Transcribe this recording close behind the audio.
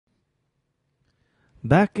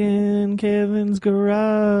Back in Kevin's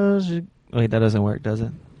garage. Wait, that doesn't work, does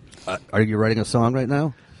it? Are you writing a song right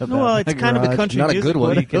now? Well, it's kind of a country Not a music good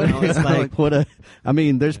one. week, you know, it's like I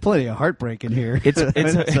mean, there's plenty of heartbreak in here.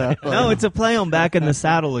 it's a play on Back in the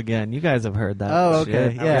Saddle again. You guys have heard that. Oh,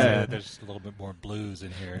 okay. shit. Yeah. There's a little bit more blues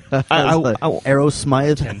in here.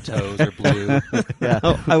 Aerosmith. 10 toes are blue.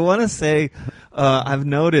 I want to say I've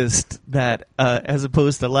noticed that as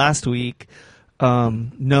opposed to last week,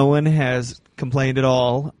 no one has complained at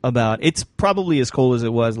all about it's probably as cold as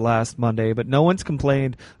it was last Monday, but no one's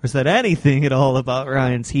complained or said anything at all about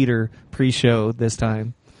Ryan's heater pre-show this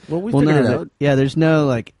time. Well, we figured it out. Yeah, there's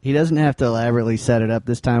no, he doesn't have to elaborately set it up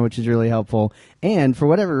this time, which is really helpful. And for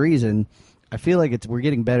whatever reason, I feel like we're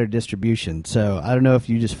getting better distribution. So I don't know if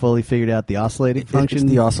you just fully figured out the oscillating function. It's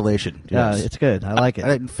the oscillation. Yes. Yeah, it's good. I like it. I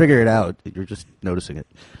didn't figure it out. You're just noticing it.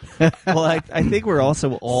 Well, I think we're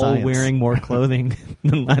also all Science. wearing more clothing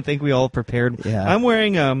than I think we all prepared. Yeah. I'm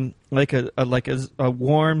wearing like a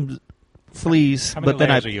warm fleece, How many but then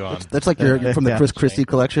layers are you on? That's like you're from the Yeah. Chris Christie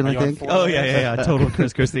collection, Are I you on think. 4? Oh yeah, total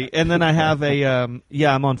Chris Christie. And then I have a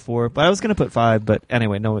I'm on 4, but I was gonna put 5, but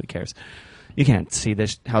anyway, nobody cares. You can't see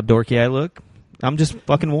this how dorky I look. I'm just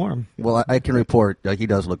fucking warm. Well, I can report he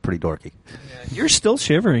does look pretty dorky. You're still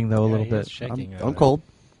shivering though a little he is bit. shaking. I'm cold.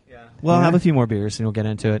 Well, I'll have a few more beers and we'll get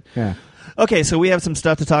into it. Yeah. Okay, so we have some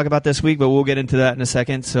stuff to talk about this week, but we'll get into that in a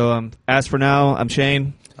second. So as for now, I'm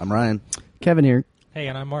Shane. I'm Ryan. Kevin here. Hey,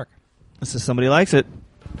 and I'm Mark. This is Somebody Likes It.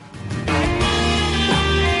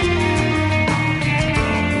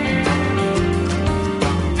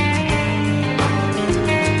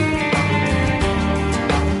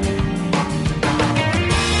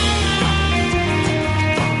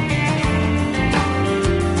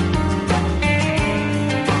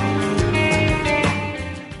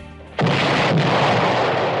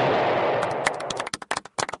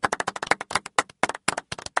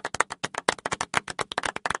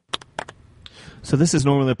 So this is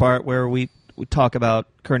normally the part where we talk about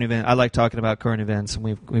current events. I like talking about current events, and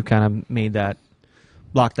we've kind of made that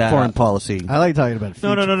block that Foreign out. policy. I like talking about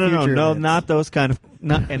No, future events. not those kind of.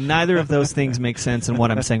 And neither of those things make sense in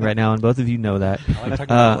what I'm saying right now, and both of you know that. I like talking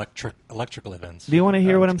about electrical events. Do you want to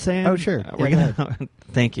hear what I'm saying? Oh, sure. We're Yeah, gonna.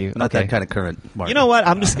 Thank you. Not okay. that kind of current, Mark. You know what?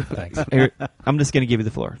 I'm just. Thanks. I'm just going to give you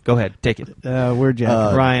the floor. Go ahead, take it. We're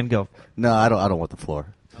Jack. Ryan, go. No, I don't want the floor.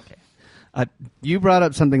 You brought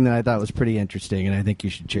up something that I thought was pretty interesting, and I think you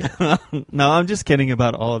should share. No, I'm just kidding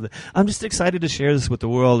about all of it. I'm just excited to share this with the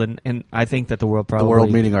world, and I think that the world probably. The world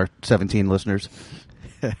meaning our 17 listeners.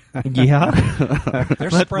 Yeah. They're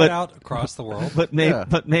spread out across the world. But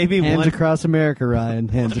maybe Hands one, across America, Ryan.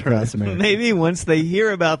 Hands across America. maybe once they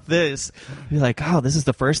hear about this, be like, "Oh, this is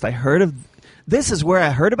the first I heard of. This is where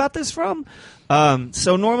I heard about this from."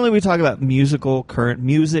 So normally we talk about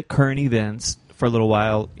current events for a little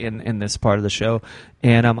while in this part of the show,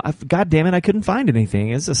 and God damn it, I couldn't find anything.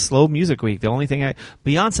 It's a slow music week. The only thing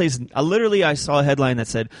Beyonce's literally I saw a headline that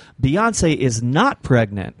said Beyonce is not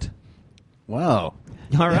pregnant. Wow.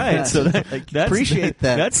 All right, so that's appreciate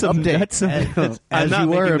that. That's some. update. That's some. I'm As not you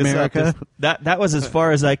were, making this up. America. That was as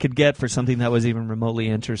far as I could get for something that was even remotely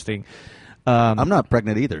interesting. I'm not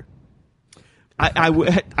pregnant either. I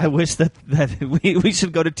wish that we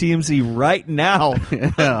should go to TMZ right now.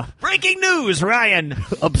 Yeah. Breaking news, Ryan.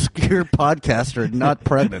 Obscure podcaster, not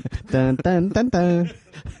pregnant. Dun, dun, dun, dun.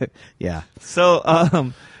 Yeah. So,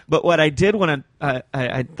 but what I did when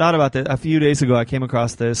I thought about this a few days ago, I came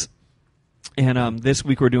across this, and this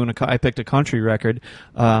week we're doing I picked a country record,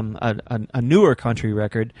 a newer country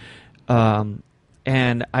record, and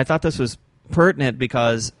I thought this was pertinent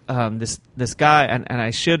because this guy and I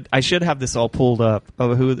should have this all pulled up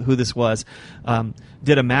of who this was,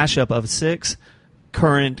 did a mashup of 6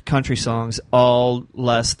 current country songs, all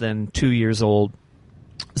less than 2 years old.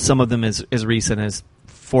 Some of them as recent as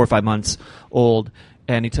 4 or 5 months old,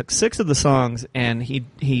 and he took 6 of the songs and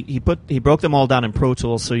he broke them all down in Pro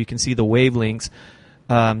Tools so you can see the wavelengths.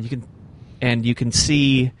 You can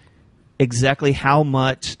see exactly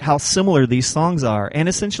how similar these songs are, and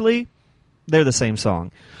essentially they're the same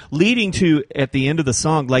song, leading to at the end of the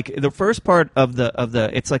song, like the first part of the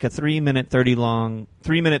it's like a 3 minute 30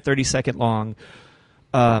 second long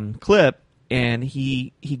clip, and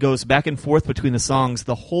he goes back and forth between the songs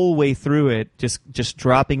the whole way through it, just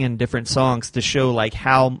dropping in different songs to show like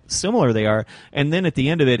how similar they are, and then at the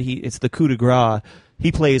end of it, it's the coup de grace.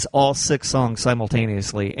 He plays all 6 songs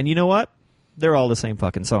simultaneously, and you know what? They're all the same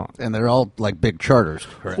fucking song. And they're all like big charters.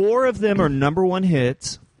 Correct. 4 of them are #1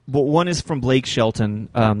 hits. But one is from Blake Shelton.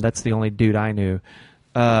 That's the only dude I knew.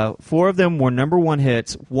 4 of them were #1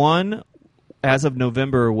 hits. One as of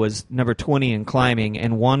November was number 20 and climbing,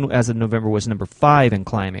 and one as of November was number 5 and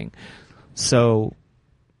climbing. So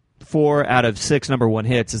 4 out of 6 number 1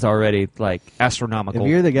 hits is already like astronomical. If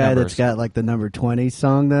you're the guy numbers. that's got like the number 20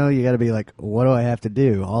 song, though, you got to be like, what do I have to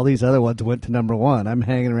do? All these other ones went to number 1. I'm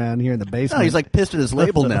hanging around here in the basement. No, he's like pissed at his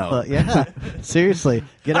label now. Yeah, seriously.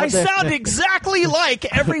 Get out I there. sound exactly like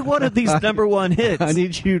every one of these number 1 hits. I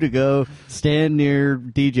need you to go stand near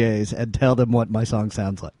DJs and tell them what my song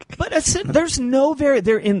sounds like. But there's no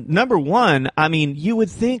they're in number 1. I mean, you would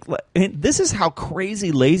think, and this is how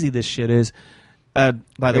crazy lazy this shit is.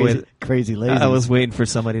 By the way, crazy lazy. I was waiting for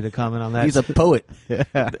somebody to comment on that. He's a poet.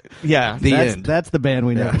 Yeah. The end. That's the band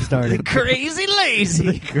we never started. Crazy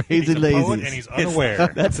lazy. Crazy He's a lazy. poet and he's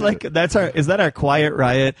unaware. Is that our Quiet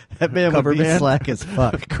Riot That band cover would be band? slack as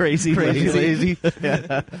fuck. Crazy lazy.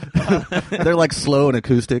 They're like slow and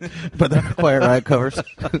acoustic, but they're Quiet Riot covers.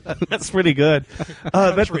 That's pretty good.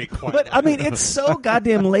 Country Quiet But I mean, it's so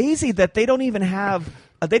goddamn lazy that they don't even have.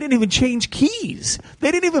 They didn't even change keys.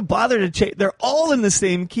 They didn't even bother to change. They're all in the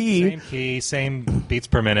same key. Same key, same beats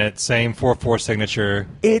per minute, same 4/4 signature.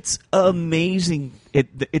 It's amazing.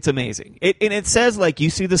 It's amazing. And it says, like,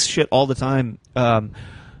 you see this shit all the time, on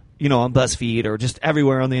BuzzFeed or just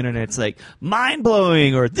everywhere on the internet. It's like mind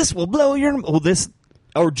blowing, or this will blow your,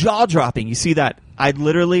 or jaw dropping. You see that? I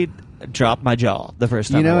literally dropped my jaw the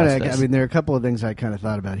first time. You know I what? watched I this. mean, there are a couple of things I kind of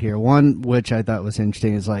thought about here. One, which I thought was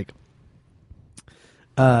interesting, is like,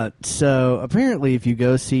 so apparently, if you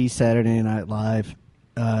go see Saturday Night Live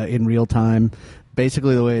in real time,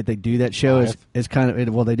 basically the way that they do that show is kind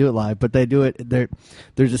of, well, they do it live, but they do it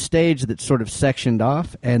there's a stage that's sort of sectioned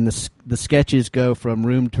off, and the sketches go from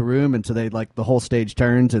room to room, and so they like the whole stage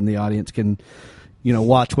turns, and the audience can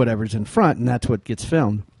watch whatever's in front, and that's what gets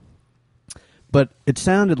filmed. But it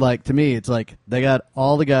sounded like, to me, it's like they got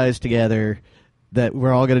all the guys together that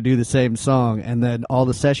we're all going to do the same song, and then all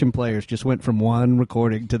the session players just went from one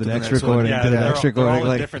recording to the next recording to the next they're recording.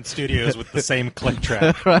 all in different studios with the same click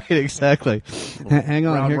track. Right, exactly. Hang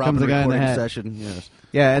on, here comes the guy in the hat. Session, yes.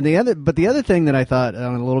 Yeah, and the other thing that I thought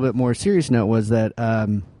on a little bit more serious note was that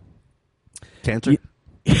Cancer?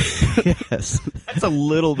 yes, That's a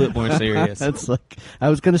little bit more serious. that's like I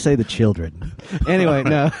was going to say the children. Anyway,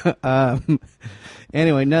 no.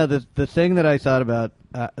 The thing that I thought about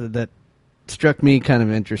that struck me kind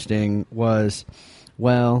of interesting was,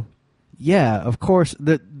 well, yeah, of course,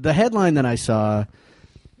 the headline that I saw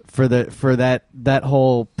for that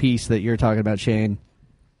whole piece that you're talking about, Shane,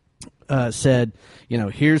 said,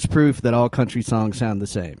 here's proof that all country songs sound the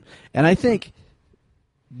same. And I think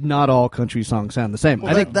not all country songs sound the same.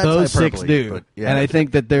 Well, I think that's those hyperbole, 6 do. but, yeah. And I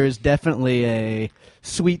think that there is definitely a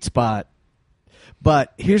sweet spot.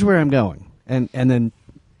 But here's where I'm going. And then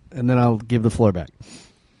I'll give the floor back.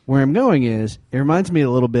 Where I'm going is, it reminds me a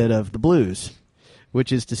little bit of the blues,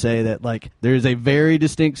 which is to say that, like, there's a very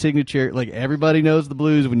distinct signature. Like, everybody knows the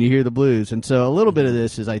blues when you hear the blues. And so a little bit of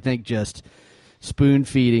this is, I think, just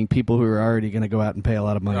spoon-feeding people who are already going to go out and pay a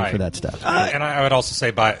lot of money for that stuff. And I would also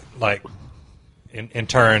say, in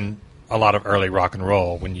turn, a lot of early rock and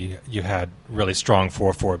roll, when you had really strong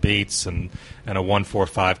 4/4 beats and a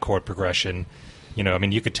 1/4/5 chord progression.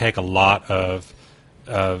 You could take a lot of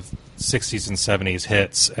 60s and 70s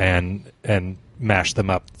hits and mash them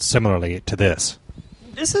up similarly to this.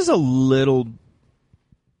 This is a little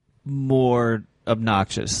more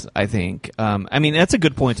obnoxious, I think. That's a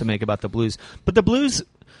good point to make about the blues. But the blues,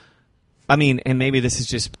 and maybe this is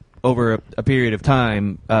just over a period of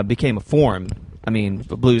time, became a form.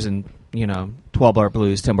 Blues and 12-bar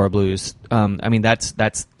blues, 10-bar blues.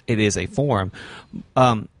 It is a form.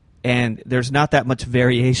 And there's not that much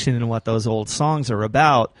variation in what those old songs are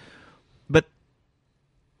about, but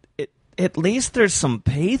at least there's some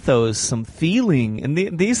pathos, some feeling. And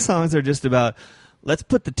these songs are just about, let's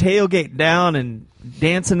put the tailgate down and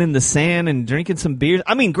dancing in the sand and drinking some beers.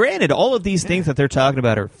 Granted, all of these things that they're talking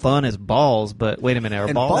about are fun as balls, but wait a minute,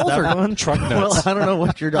 are balls that fun? Truck nuts. Well, I don't know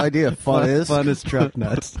what your idea of fun is. Fun as truck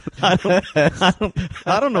nuts. I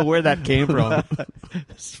don't know where that came from.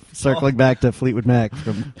 Circling back to Fleetwood Mac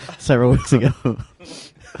from several weeks ago.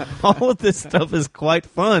 All of this stuff is quite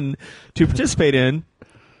fun to participate in,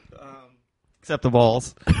 except the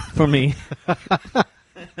balls for me.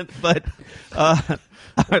 But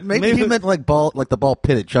maybe he meant like the ball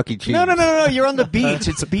pit at Chuck E. Cheese. No. You're on the beach.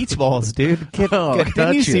 It's beach balls, dude.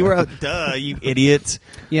 Didn't you see where? Duh, you idiot.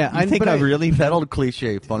 Yeah, I think I really. That old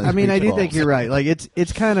cliche fun. As I do balls. think you're right. Like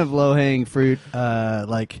it's kind of low hanging fruit.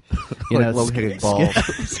 Like low hanging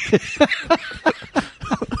balls.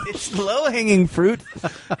 It's low-hanging fruit,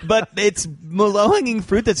 but it's low-hanging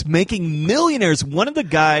fruit that's making millionaires. One of the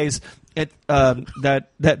guys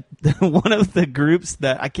that one of the groups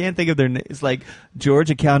that I can't think of their name is like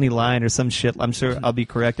Georgia County Line or some shit. I'm sure I'll be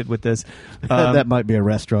corrected with this. That might be a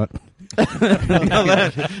restaurant.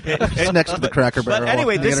 It's next to the Cracker Barrel. But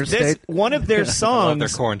anyway, on the this interstate. one of their I love songs, their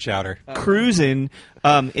corn chowder. "Cruisin',"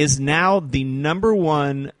 is now the number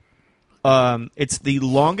one. It's the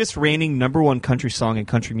longest reigning number one country song in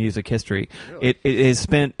country music history. It has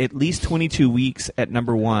spent at least 22 weeks at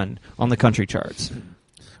number one on the country charts.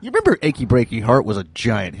 You remember "Achy Breaky Heart" was a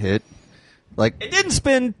giant hit. Like It didn't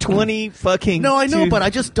spend 20 fucking. no, I know, two- but I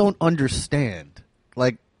just don't understand.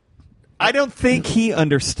 Like I don't think he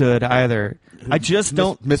understood either. I just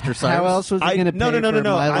don't. Mr. Cyrus. How else was he going to pay No. for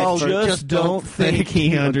Miley's I first- just don't think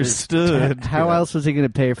he understood. How else was he going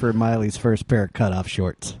to pay for Miley's first pair of cutoff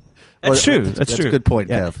shorts? That's true. That's true. a good point,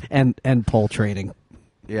 Yeah, Kev. and pole training.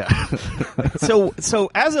 Yeah.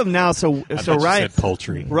 So as of now, so I thought you Ryan, said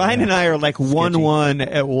poultry. Ryan and I are like 1-1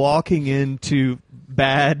 at walking into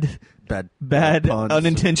bad puns.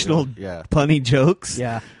 unintentional Yeah. punny jokes.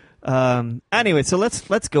 Yeah. Anyway, so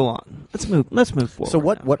let's go on. Let's move forward. So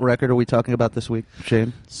what record are we talking about this week,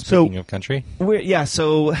 Shane? Speaking of country,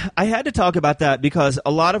 So I had to talk about that because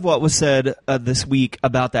a lot of what was said this week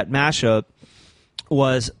about that mashup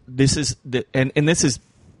was this is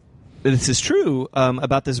true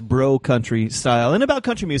about this bro country style and about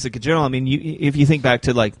country music in general. I mean, if you think back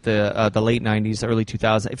to like the late '90s, early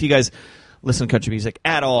 2000s, if you guys listen to country music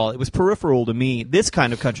at all, it was peripheral to me. This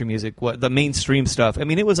kind of country music, the mainstream stuff. I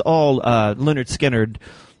mean, it was all Leonard Skinner,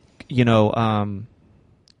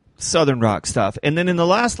 Southern rock stuff. And then in the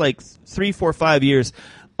last like 3, 4, 5 years,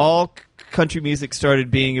 all country music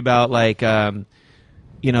started being about like lying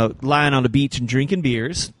on the beach and drinking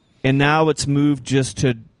beers. And now it's moved just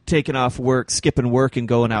to taking off work, skipping work, and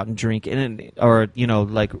going out and drinking, or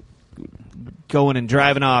like going and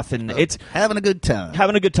driving off, and it's Having a good time.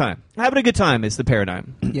 having a good time. Having a good time is the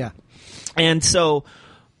paradigm. Yeah. And so,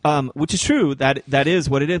 which is true, that is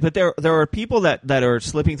what it is. But there are people that are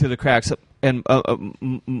slipping through the cracks, and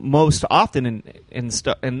most often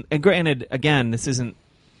and granted, again, this isn't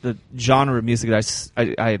the genre of music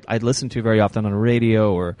that I listen to very often on the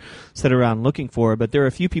radio or sit around looking for. But there are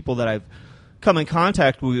a few people that I've come in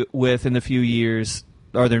contact with in the few years,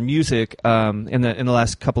 or their music in the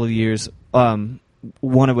last couple of years.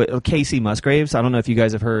 One of it, Casey Musgraves. I don't know if you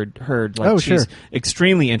guys have heard. Like, Oh, she's sure.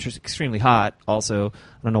 extremely interesting, extremely hot. Also,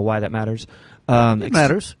 I don't know why that matters. It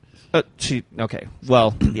matters. She okay.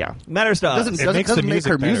 Well, yeah, matters to us. Doesn't makes the make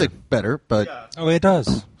music her better. music better, but oh, it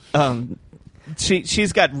does.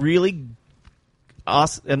 She's got really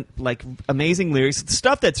awesome and like amazing lyrics.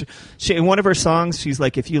 Stuff that's in one of her songs. She's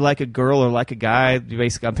like, if you like a girl or like a guy,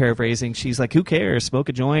 basically, I'm paraphrasing. She's like, who cares? Smoke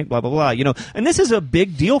a joint, blah blah blah. And this is a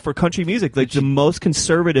big deal for country music. Like the most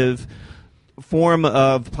conservative form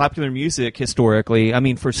of popular music historically. I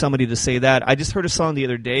mean, for somebody to say that, I just heard a song the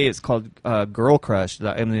other day. It's called "Girl Crush,"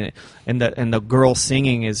 and the girl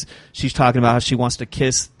singing is she's talking about how she wants to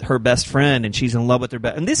kiss her best friend and she's in love with her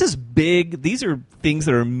best. And this is big. These are things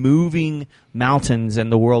that are moving mountains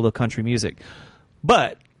in the world of country music.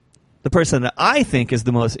 But the person that I think is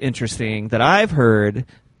the most interesting that I've heard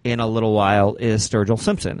in a little while is Sturgill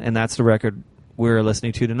Simpson, and that's the record we're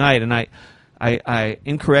listening to tonight. And I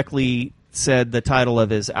incorrectly said the title of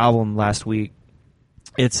his album last week.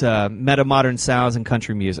 It's Metamodern Sounds in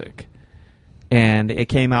Country Music, and it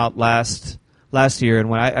came out last year. And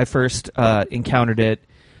when I first encountered it,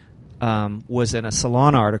 was in a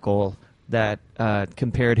Salon article that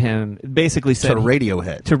compared him, basically said to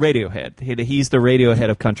Radiohead. To Radiohead, he's the Radiohead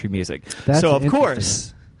of country music. That's so of interesting.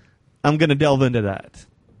 course, I'm going to delve into that.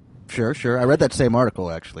 Sure. I read that same article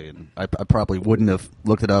actually, and I probably wouldn't have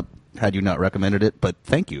looked it up had you not recommended it. But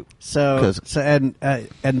thank you. So and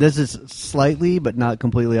this is slightly but not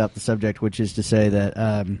completely off the subject, which is to say that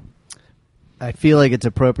I feel like it's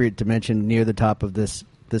appropriate to mention near the top of this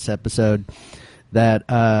episode that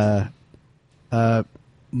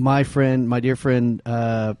my dear friend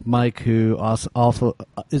Mike, who also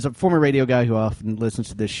is a former radio guy who often listens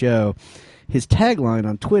to this show. His tagline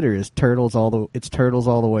on Twitter is turtles all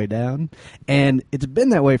the way down, and it's been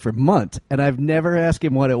that way for months. And I've never asked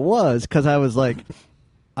him what it was because I was like,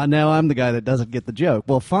 now I'm the guy that doesn't get the joke.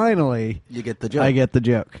 Well, finally, You get the joke. I get the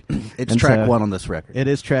joke. It's And track so- one on this record. It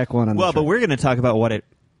is track one on. Well, this but record. we're going to talk about what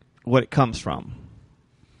it comes from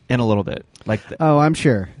in a little bit. Like Oh, I'm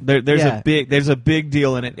sure. there's Yeah. a big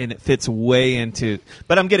deal in it, and it fits way into.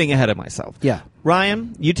 But I'm getting ahead of myself. Yeah.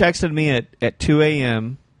 Ryan, you texted me at 2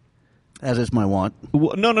 a.m. As is my want.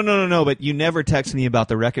 No. But you never texted me about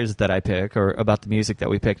the records that I pick or about the music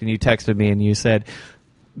that we picked. And you texted me and you said,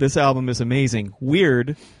 this album is amazing.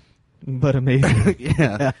 Weird. but amazing.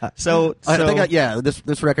 Yeah. So I think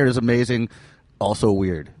this record is amazing, also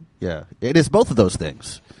weird. Yeah, it is both of those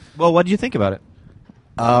things. well, what do you think about it?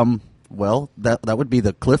 Well, that would be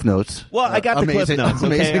the Cliff Notes. Well, I got the Cliff Notes.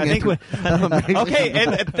 Okay, I think okay,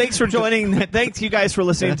 and thanks for joining. Thanks you guys for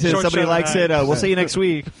listening to Short Somebody show Likes tonight. It. We'll see you next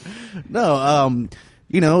week. No,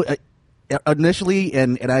 initially,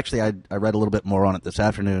 and actually, I read a little bit more on it this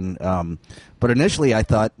afternoon. But initially, I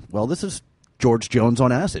thought, well, this is George Jones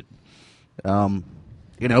on acid. But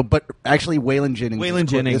actually, Waylon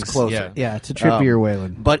Jennings is closer. Yeah, it's a trippier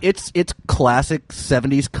Waylon. But it's classic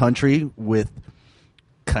 70s country with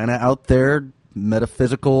kind of out there,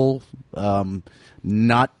 metaphysical,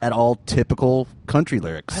 not at all typical country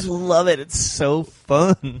lyrics. I love it. It's so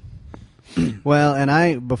fun. Well,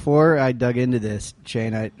 and before I dug into this,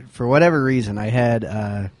 Shane, for whatever reason,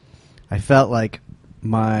 I felt like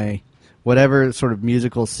my whatever sort of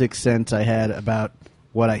musical sixth sense I had about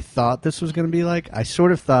what I thought this was going to be like. I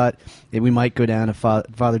sort of thought that we might go down a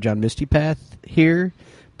Father John Misty path here,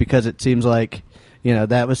 because it seems like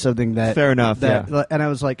that was something that Fair enough. Yeah. And I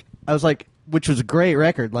was like, which was a great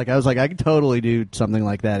record. Like I was like, I could totally do something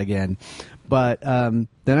like that again. But then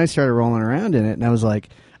I started rolling around in it, and I was like,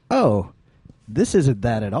 oh, this isn't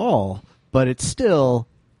that at all. But it's still,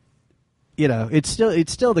 it's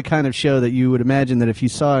still the kind of show that you would imagine that if you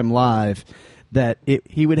saw him live, that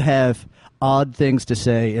he would have odd things to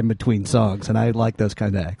say in between songs, and I like those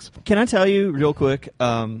kind of acts. Can I tell you real quick?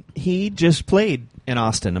 He just played in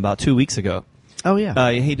Austin about 2 weeks ago. Oh yeah,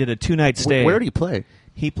 he did a 2-night stay. Where did he play?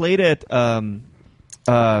 He played at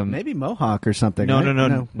maybe Mohawk or something. No, right?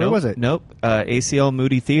 no. Where was it? Nope. ACL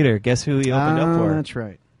Moody Theater. Guess who he opened up for? That's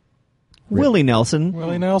right. Willie Nelson.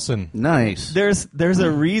 Willie Nelson. Nice. There's a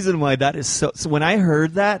reason why that is so. So when I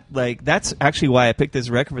heard that, like, that's actually why I picked this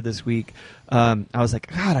record for this week. I was like,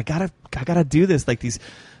 God, I gotta do this. Like, these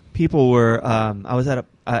people were. I was at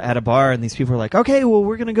a bar, and these people were like, okay, well,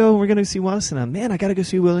 we're gonna see Wilson. And man, I gotta go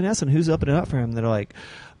see Willie Nelson. Who's opening up for him? They're like,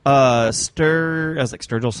 I was like,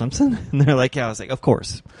 Sturgill Simpson, and they're like, yeah. I was like, of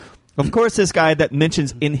course, this guy that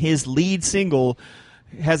mentions in his lead single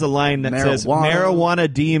has a line that says marijuana,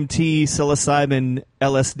 DMT, psilocybin,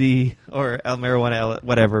 LSD, or marijuana,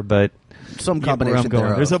 whatever. But some you get where combination I'm going.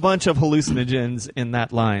 thereof. There's a bunch of hallucinogens in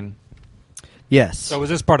that line. Yes. So was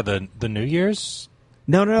this part of the New Year's?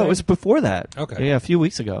 No, it was before that. Okay. Yeah, a few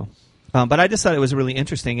weeks ago. But I just thought it was really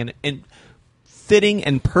interesting and fitting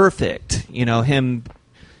and perfect. Him,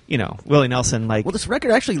 Willie Nelson. Like, Well, this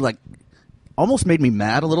record actually almost made me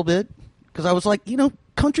mad a little bit, because I was like,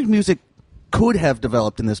 country music could have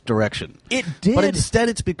developed in this direction. It did. But instead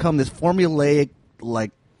it's become this formulaic,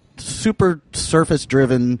 super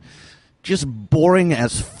surface-driven, just boring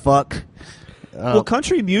as fuck. Well,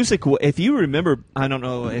 country music, if you remember, I don't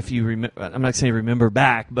know if you remember, I'm not saying remember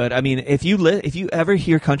back, but I mean, if you ever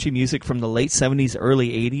hear country music from the late 70s, early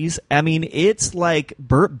 80s, I mean, it's like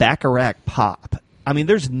Burt Bacharach pop. I mean,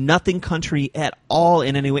 there's nothing country at all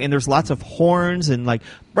in any way, and there's lots of horns and like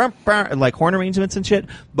horn arrangements and shit.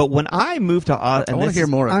 But when I moved to Austin, I want to hear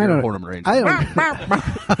more of your horn arrangement.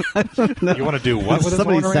 I don't know. You want to do what with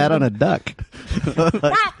Somebody his sat on a duck.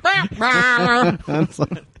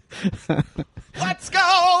 Let's go!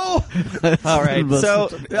 All right, so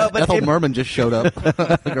but Ethel Merman just showed up in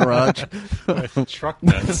the garage. truck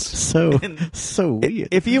nuts? so weird.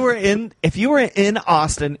 if you were in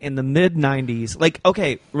Austin in the mid '90s, like,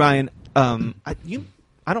 okay, Ryan, I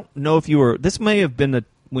don't know if you were. This may have been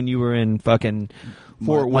when you were in fucking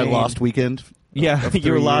Fort My Wayne. lost weekend. Yeah, of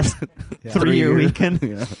your 3 lost years. 3-year weekend.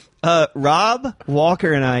 Yeah. Rob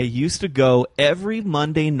Walker and I used to go every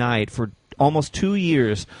Monday night for almost 2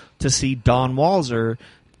 years to see Don Walser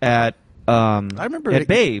at I remember at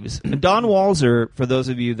Babes. And Don Walser, for those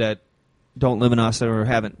of you that don't live in Austin or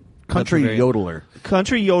haven't, Country yodeler.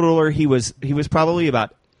 Country yodeler. He was probably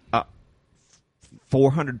about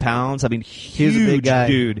 400 pounds. I mean, huge was a big guy.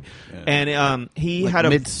 dude. Yeah. And he had a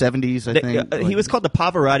mid-70s, I think. he was called the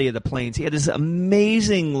Pavarotti of the Plains. He had this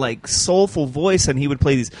amazing, like, soulful voice, and he would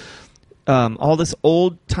play these all this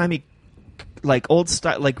old-timey, like, old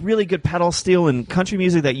style, like, really good pedal steel and country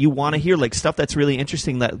music that you want to hear, like, stuff that's really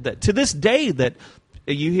interesting that to this day that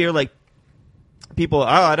you hear, like, people,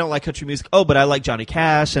 I don't like country music. Oh, but I like Johnny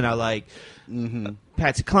Cash, and I like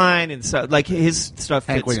Patsy Cline, and so, like, his stuff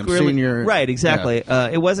Hank fits Williams squarely. Sr. Right, exactly. Yeah.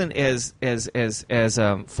 It wasn't as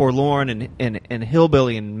forlorn and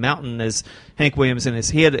hillbilly and mountain as Hank Williams, and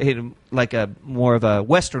he had like a more of a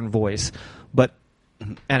Western voice. But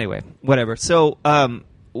anyway, whatever. So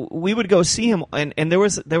we would go see him, and there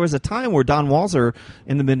was a time where Don Walser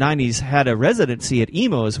in the mid-90s had a residency at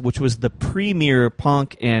Emo's, which was the premier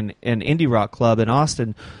punk and indie rock club in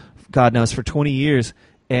Austin, God knows, for 20 years.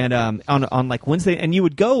 And on like Wednesday, and you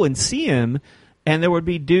would go and see him, and there would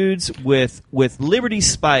be dudes with Liberty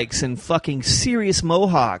spikes and fucking serious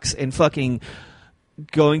mohawks and fucking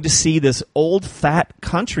going to see this old fat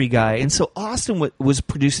country guy. And so Austin was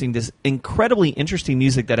producing this incredibly interesting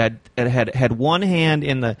music that had one hand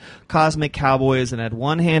in the Cosmic Cowboys and had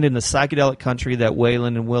one hand in the psychedelic country that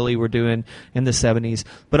Waylon and Willie were doing in the 70s,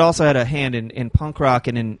 but also had a hand in punk rock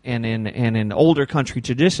and in older country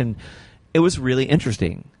tradition. It was really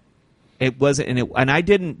interesting. It wasn't, and I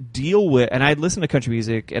didn't deal with, and I'd listened to country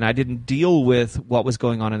music, and I didn't deal with what was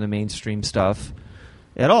going on in the mainstream stuff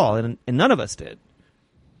at all, and none of us did.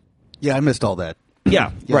 Yeah, I missed all that.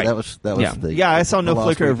 Yeah, right. That was I saw no the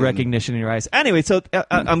flicker lost of weekend. recognition in your eyes. Anyway, so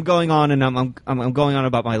I'm going on, and I'm going on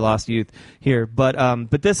about my lost youth here, but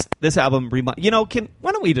this album, why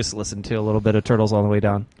don't we just listen to a little bit of Turtles All the Way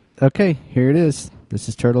Down? Okay, here it is. This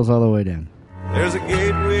is Turtles All the Way Down. There's a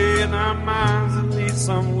gateway in our minds that leads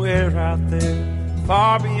somewhere out there,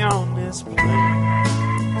 far beyond this plane.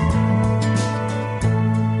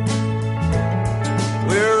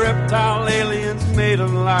 We're reptile aliens made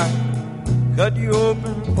of light, cut you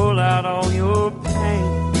open, pull out all your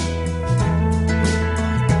pain.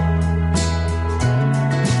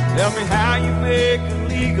 Tell me how you make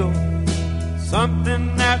illegal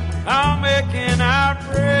something that I'll make in our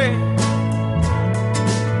brain.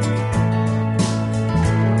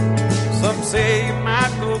 Some say you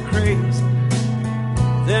might go crazy,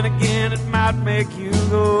 then again it might make you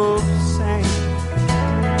go sane.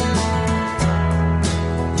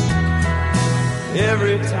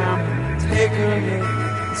 Every time you take a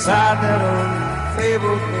look inside that old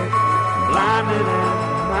fabled book, blinded and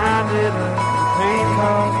reminded of the pain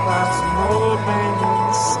caused by some old man in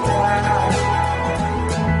the sky.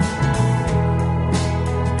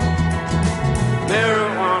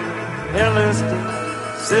 Marijuana, LSD,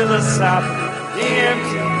 psilocybin,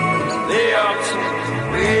 DMT, they all change the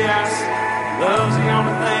way I see. Love's the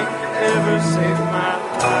only thing that ever saved my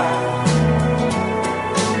life.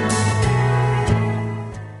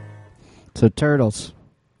 So Turtles.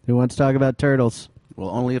 Who wants to talk about Turtles? Well,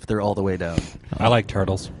 only if they're all the way down. I like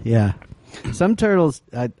turtles. Yeah. Some turtles,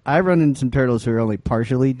 I run into some turtles who are only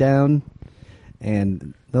partially down,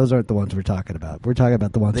 and those aren't the ones we're talking about. We're talking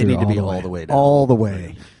about the ones They who need are to be all all the way down. All the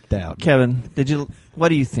way down. Kevin, what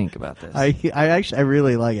do you think about this? I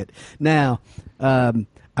really like it. Now,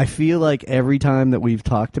 I feel like every time that we've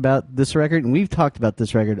talked about this record, and we've talked about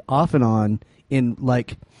this record off and on in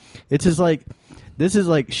like, it's just like, this is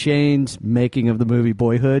like Shane's making of the movie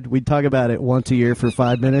Boyhood. We'd talk about it once a year for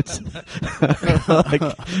 5 minutes,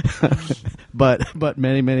 but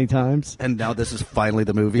many, many times. And now this is finally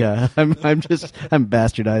the movie. Yeah, I'm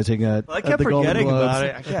bastardizing it. Well, I kept forgetting about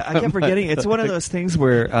it. I kept forgetting. It's one of those things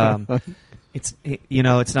where it's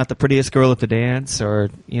not the prettiest girl at the dance,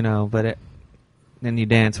 or but then you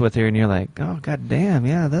dance with her and you're like, oh god damn,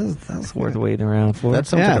 yeah, that's worth waiting around for. That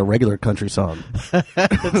sounds like a regular country song.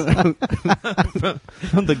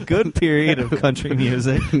 From the good period of country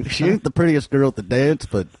music. She ain't the prettiest girl at the dance,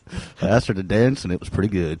 but I asked her to dance and it was pretty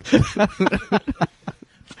good.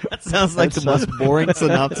 That sounds like the most boring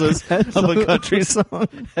synopsis of a country song.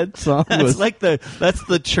 That song That's was like that's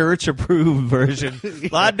the church approved version.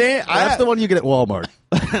 That's the one you get at Walmart.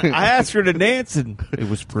 I asked her to dance and it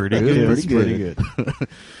was pretty good. It was pretty good.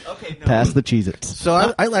 Okay, no. Pass the Cheez-Its. So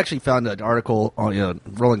I actually found an article on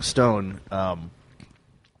Rolling Stone.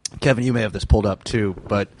 Kevin, you may have this pulled up too,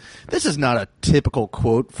 but this is not a typical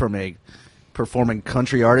quote from a performing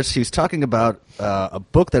country artist. He's talking about a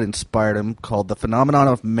book that inspired him called The Phenomenon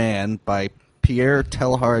of Man by Pierre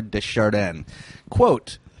Teilhard de Chardin.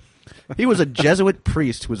 Quote, he was a Jesuit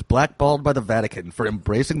priest who was blackballed by the Vatican for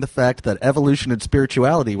embracing the fact that evolution and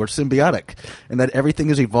spirituality were symbiotic, and that everything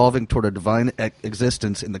is evolving toward a divine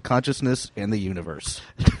existence in the consciousness and the universe.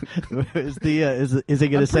 Is he going to I'm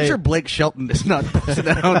pretty say? sure Blake Shelton is not posted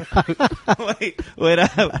out. Wait,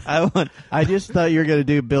 I want. I just thought you were going to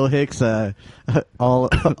do Bill Hicks. All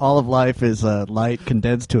of life is light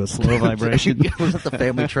condensed to a slow vibration. Was it the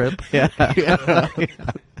family trip? Yeah.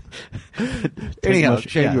 Anyhow,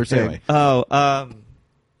 Shane, you were saying. Anyway. Oh,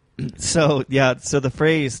 so the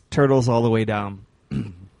phrase "turtles all the way down."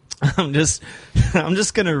 I'm just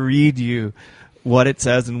gonna read you what it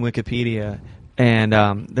says in Wikipedia, and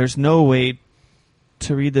there's no way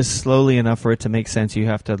to read this slowly enough for it to make sense. You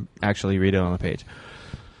have to actually read it on the page.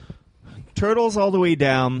 Turtles all the way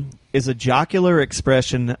down is a jocular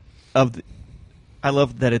expression of. I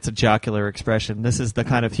love that it's a jocular expression. This is the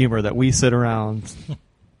kind of humor that we sit around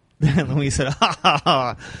Then we said, ha ha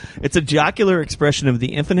ha. It's a jocular expression of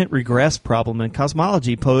the infinite regress problem in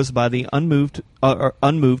cosmology posed by the unmoved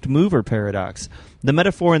mover paradox. The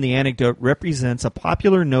metaphor in the anecdote represents a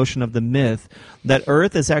popular notion of the myth that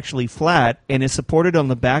Earth is actually flat and is supported on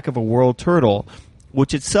the back of a world turtle,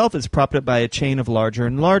 which itself is propped up by a chain of larger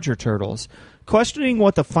and larger turtles. Questioning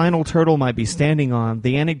what the final turtle might be standing on,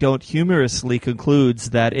 the anecdote humorously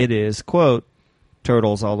concludes that it is, quote,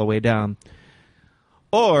 turtles all the way down.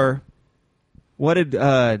 Or, what did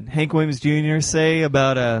Hank Williams Jr. say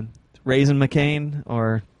about Raisin McCain?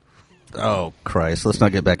 Or, oh, Christ. Let's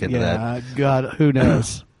not get back into that. God, who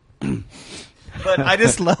knows? but I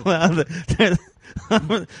just love how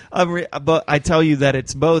but I tell you that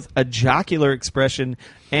it's both a jocular expression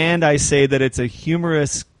and I say that it's a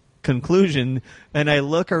humorous conclusion, and I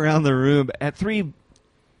look around the room at three,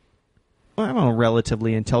 I don't know,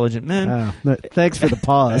 relatively intelligent men. Oh, thanks for the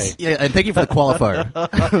pause. Yeah, and thank you for the qualifier.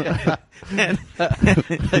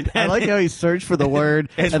 I like how he searched for the word,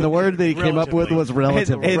 and the word that he came up with was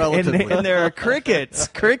relative. And there are crickets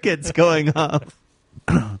going off.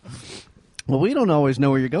 Well, we don't always know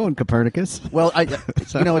where you're going, Copernicus. Well,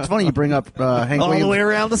 it's funny you bring up Hank All Williams. the way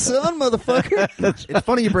around the sun, motherfucker. It's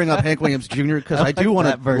funny you bring up Hank Williams Jr. because I do want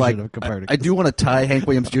to version of Copernicus. I do want to tie Hank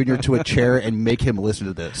Williams Jr. to a chair and make him listen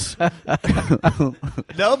to this.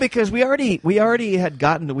 No, because we already had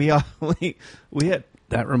gotten we had.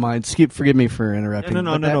 That reminds. Forgive me for interrupting.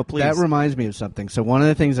 No, please. That reminds me of something. So one of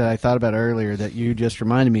the things that I thought about earlier that you just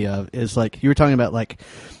reminded me of is like you were talking about like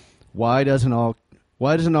why doesn't all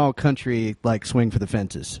country like swing for the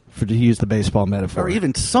fences, to use the baseball metaphor, Or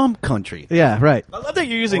even some country. Yeah, right. I love that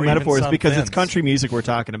you're using Or even metaphors some because fence. it's country music we're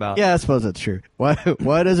talking about. Yeah, I suppose that's true. Why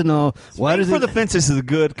doesn't all? Why does for it? the Fences is a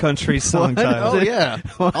good country song title. Oh yeah,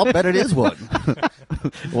 I'll bet it is one.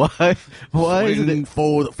 Why is Swing it?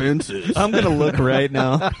 for the fences. I'm gonna look right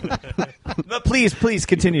now. But please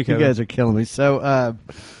continue, You Kevin. guys are killing me. So,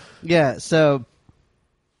 yeah. So,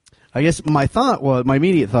 I guess my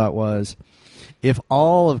immediate thought was, if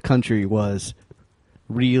all of country was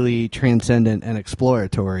really transcendent and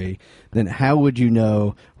exploratory, then how would you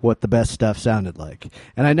know what the best stuff sounded like?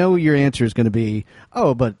 And I know your answer is going to be,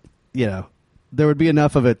 oh, but, there would be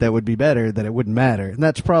enough of it that would be better that it wouldn't matter. And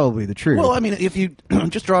that's probably the truth. Well, I mean, if you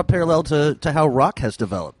just draw a parallel to how rock has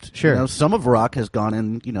developed. Sure. Some of rock has gone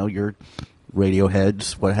in, your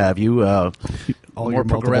Radioheads, what have you, All more your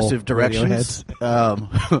multiple progressive directions.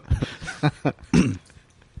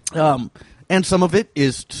 And some of it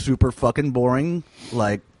is super fucking boring,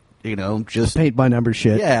 like, just paint by number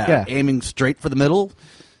shit. yeah, aiming straight for the middle.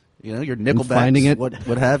 Your Nickelbacks, finding it. what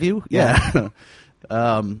have you. Yeah.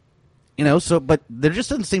 But there just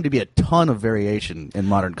doesn't seem to be a ton of variation in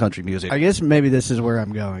modern country music. I guess maybe this is where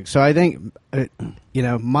I'm going. So I think,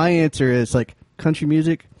 my answer is like country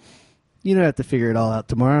music. You don't have to figure it all out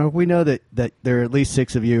tomorrow. We know that there are at least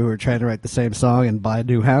 6 of you who are trying to write the same song and buy a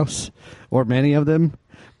new house, or many of them.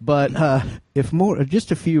 But if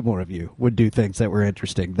just a few more of you would do things that were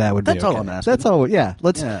interesting, that would be That's okay. all I'm asking. That's all. Yeah,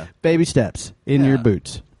 let's baby steps in your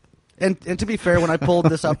boots. And to be fair, when I pulled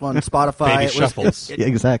this up on Spotify, Baby shuffles. Yeah,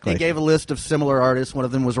 exactly. It gave a list of similar artists. One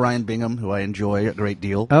of them was Ryan Bingham, who I enjoy a great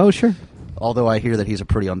deal. Oh, sure. Although I hear that he's a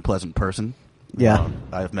pretty unpleasant person. Yeah.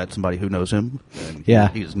 I've met somebody who knows him. And Yeah.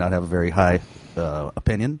 he does not have a very high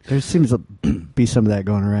opinion. There seems to be some of that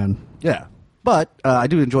going around. Yeah. But I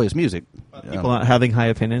do enjoy his music. People not having high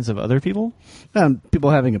opinions of other people? People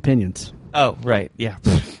having opinions. Oh, right. Yeah.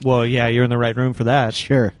 Well, yeah, you're in the right room for that.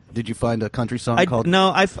 Sure. Did you find a country song called?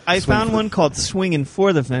 No, I found for- one called "Swinging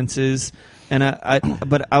for the Fences," and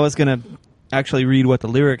but I was gonna actually read what the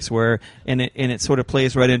lyrics were, and it sort of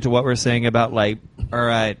plays right into what we're saying about like, all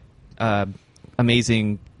right,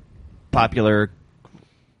 amazing, popular,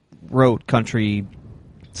 wrote country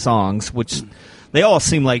songs, which they all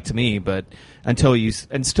seem like to me, but until you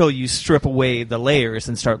strip away the layers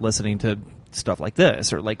and start listening to stuff like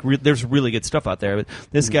this, or like there's really good stuff out there. But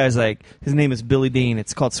this guy's like, his name is Billy Dean.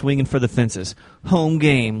 It's called "Swinging for the Fences." Home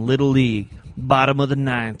game, little league, bottom of the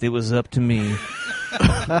 9th. It was up to me.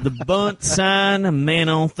 The bunt sign, a man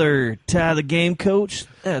on third. Tie the game, coach.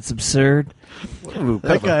 That's absurd.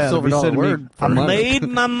 That guy ought to silver be dollar sending me word a month. Made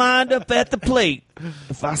my mind up at the plate.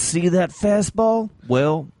 If I see that fastball,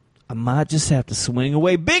 well, I might just have to swing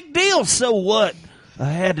away. Big deal. So what? I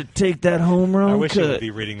had to take that home run I wish you cut. would be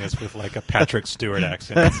reading this with like a Patrick Stewart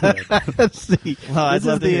accent instead. Let's see. Well, I'd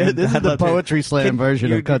love to hear- This is I'd the love to- poetry slam version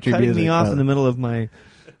You're of country cutting music. me off in the middle of my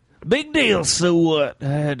big deal. So what? I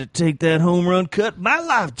had to take that home run cut. My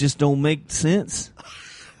life just don't make sense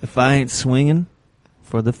if I ain't swinging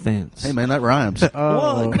for the fence. Hey man, that rhymes.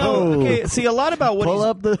 Well, no, okay. See, a lot about what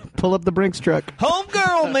pull up the Brinks truck.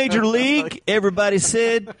 Homegirl, Major League. Everybody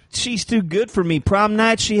said she's too good for me. Prom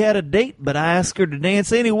night, she had a date, but I asked her to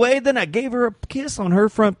dance anyway. Then I gave her a kiss on her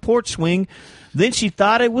front porch swing. Then she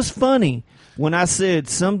thought it was funny when I said,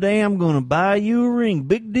 someday I'm going to buy you a ring.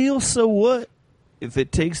 Big deal, so what? If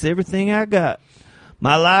it takes everything I got.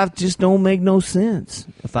 My life just don't make no sense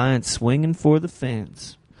if I ain't swinging for the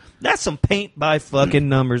fence. That's some paint by fucking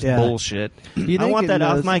numbers bullshit. I want that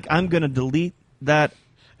off mic. I'm going to delete that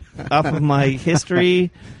off of my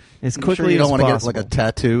history as quickly sure you as don't want possible. to get like a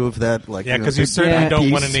tattoo of that, like because you certainly don't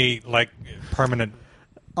piece. want any like permanent.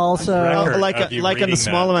 Also, record like of you on the reading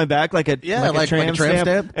small that. of my back, like a tram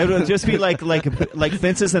stamp. It would just be like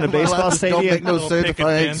fences in a baseball Don't stadium. make no sense if picket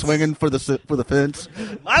I ain't fence. swinging for the fence.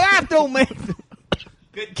 My life don't make.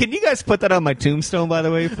 Can you guys put that on my tombstone, by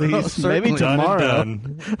the way, please? maybe Done and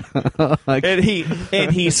tomorrow. done.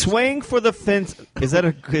 And he swang for the fence. Is that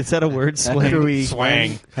a word? Swang.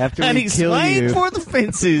 Swang. After And we he kill swang you, for the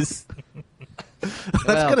fences.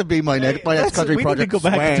 That's gonna be my next country we project. need to go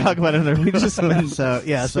back and Swang. talk about it. We just been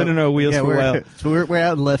spinning our wheels for a while. So we're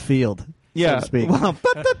out in left field. Yeah. so to speak. Well,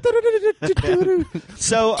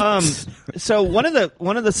 so one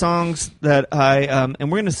of the songs that I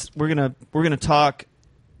and we're gonna talk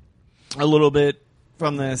a little bit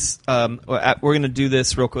from this. We're gonna do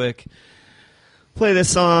this real quick. Play this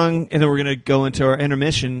song, and then we're gonna go into our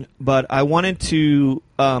intermission. But I wanted to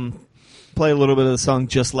play a little bit of the song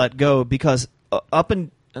 "Just Let Go" because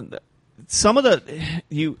some of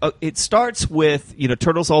it starts with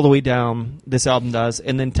Turtles All the Way Down. This album does,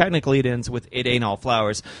 and then technically it ends with "It Ain't All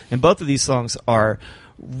Flowers." And both of these songs are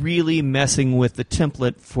really messing with the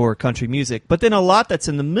template for country music. But then a lot that's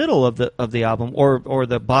in the middle of the album or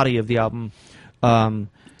the body of the album.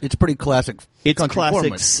 It's pretty classic. It's country classic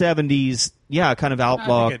format. 70s, kind of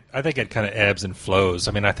outlaw. I think it kind of ebbs and flows.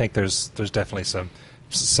 I mean, I think there's definitely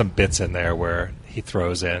some bits in there where he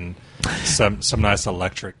throws in some nice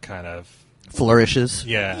electric kind of flourishes.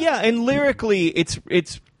 yeah. And lyrically, it's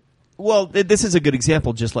well. This is a good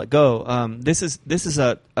example. Just Let Go. This is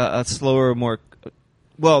a slower, more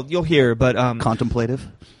well. You'll hear, but Contemplative.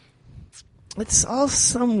 it's all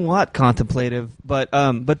somewhat contemplative. But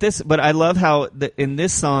I love how in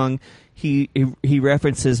this song he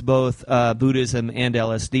references both Buddhism and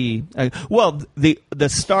LSD. Well, the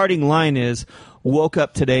starting line is, "Woke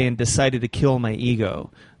up today and decided to kill my ego."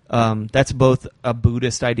 That's both a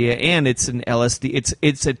Buddhist idea and it's an LSD.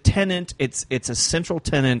 It's a tenet. It's a central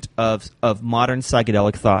tenet of modern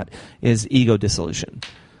psychedelic thought is ego dissolution.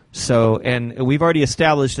 So, and we've already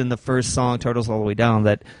established in the first song, "Turtles All the Way Down,"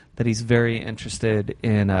 that he's very interested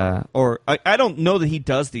in, or I don't know that he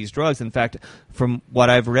does these drugs. In fact, from what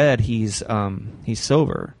I've read, he's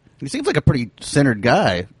sober. He seems like a pretty centered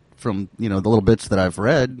guy from the little bits that I've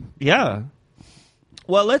read. Yeah.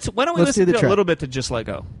 Well, why don't we Let's do listen the to a track. little bit to Just Let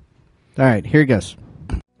Go? All right, here it goes.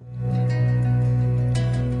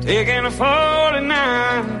 Taking a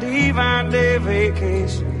 49 divine day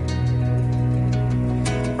vacation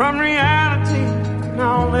from reality and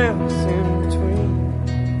all else in between.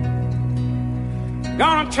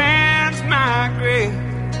 Gonna transmigrate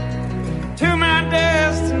to my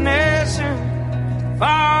destination,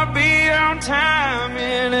 far beyond time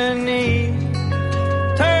in an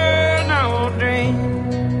eternal dream.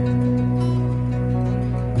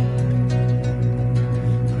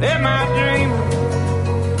 Am I dreaming?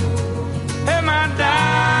 Am I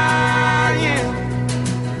dying?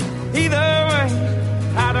 Either way,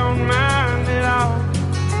 I don't mind at all.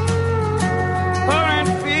 Oh, it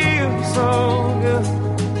feels so good.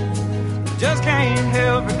 Just can't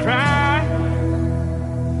help but cry.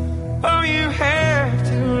 Oh, you have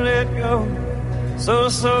to let go. So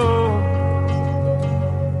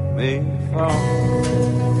may fall.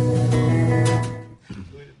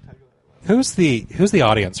 Who's the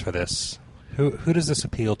audience for this? Who does this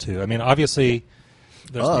appeal to? I mean, obviously,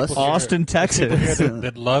 there's Us. people here- Austin, there's people Texas. here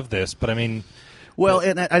that love this, but I mean, Well,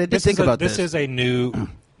 and I did think about this. This is a new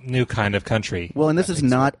kind of country. Well, and this is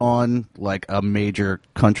not on like a major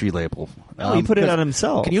country label. No, he put it 'cause on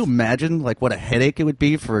himself. Can you imagine like what a headache it would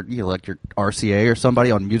be for like your RCA or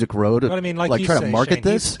somebody on Music Road? But I mean, like you try say, to market Shane,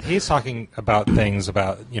 this. He's talking about things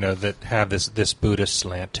about that have this Buddhist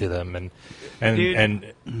slant to them, and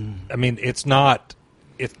I mean, it's not.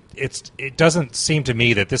 It doesn't seem to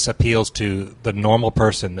me that this appeals to the normal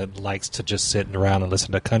person that likes to just sit around and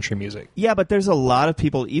listen to country music. Yeah, but there's a lot of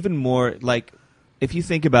people, even more, like, if you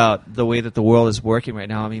think about the way that the world is working right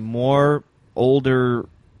now, I mean, more older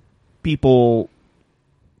people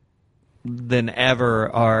than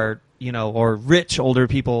ever are or rich older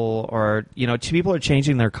people, or people are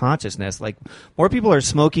changing their consciousness. Like more people are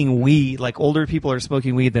smoking weed. Like older people are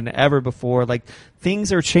smoking weed than ever before. Like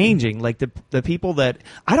things are changing. Like the people that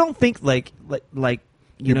I don't think like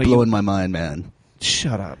You're blowing my mind, man.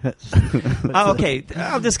 Shut up. Okay,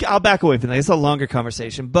 I'll back away from that. It's a longer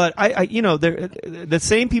conversation, but they're the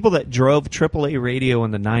same people that drove AAA radio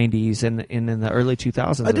in the '90s and in the early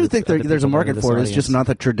 2000s. I do think there's a market for it. It's just not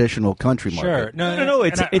the traditional country market. Sure, no.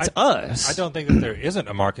 It's us. I don't think that there isn't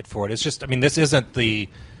a market for it. It's just, I mean, this isn't the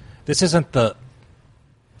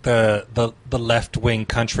left wing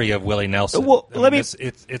country of Willie Nelson. Well,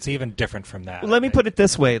 it's even different from that. Let me put it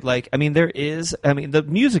this way: like, I mean, the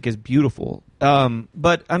music is beautiful,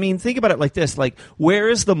 but I mean, think about it like this: like, where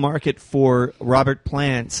is the market for Robert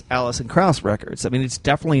Plant's Alison Krauss records? I mean, it's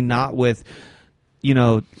definitely not with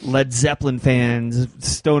Led Zeppelin fans,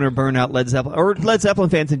 stoner burnout Led Zeppelin, or Led Zeppelin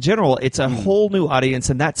fans in general. It's a whole new audience,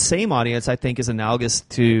 and that same audience, I think, is analogous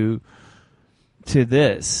to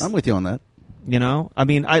this. I'm with you on that. I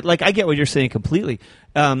mean, I get what you're saying completely.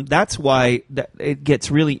 That's why it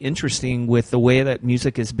gets really interesting with the way that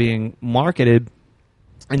music is being marketed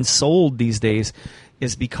and sold these days,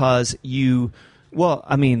 is because I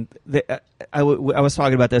was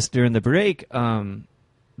talking about this during the break.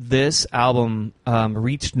 This album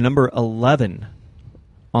reached number 11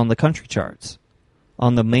 on the country charts.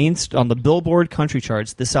 On the Billboard country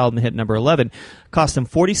charts, this album hit number 11. Cost him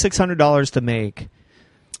 $4,600 to make.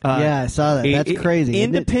 Yeah, I saw that. That's crazy.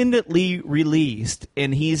 Independently released,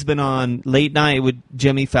 and he's been on Late Night with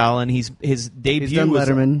Jimmy Fallon. His debut was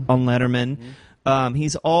Letterman. on Letterman. Mm-hmm.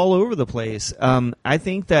 He's all over the place. I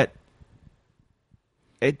think that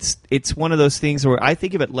it's one of those things where I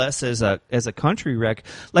think of it less as a country rec.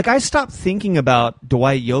 Like, I stopped thinking about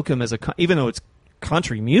Dwight Yoakam as even though it's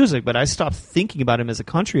country music, but I stopped thinking about him as a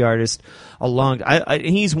country artist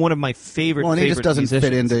he's one of my favorite. Well, and he just doesn't musicians.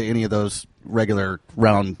 fit into any of those regular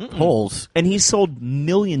round holes. And he sold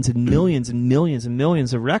millions and millions and millions and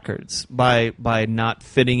millions of records by not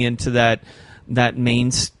fitting into that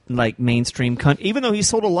mainstream country. Even though he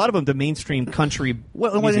sold a lot of them to mainstream country.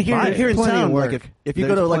 Well, here in town, like if you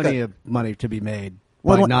go to plenty of money to be made.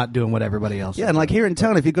 By not doing what everybody else is. And like here in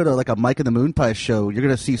town, if you go to like a Mike and the Moon Pie show, you're going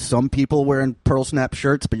to see some people wearing pearl snap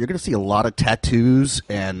shirts, but you're going to see a lot of tattoos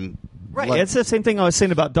and right. It's the same thing I was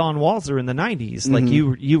saying about Don Walser in the '90s. Like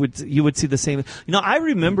you would see the same. I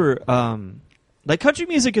remember like country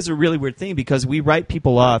music is a really weird thing because we write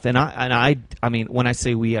people off, and I mean when I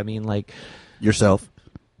say we, I mean like yourself.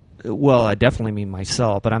 Well, I definitely mean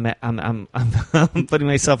myself, but I'm putting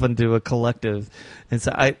myself into a collective, and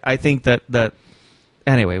so I think that.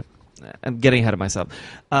 Anyway, I'm getting ahead of myself.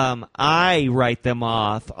 I write them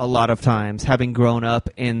off a lot of times, having grown up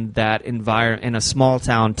in that environment, in a small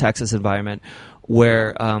town Texas environment,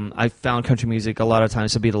 where I found country music a lot of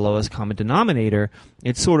times to be the lowest common denominator.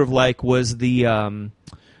 It's sort of like was the what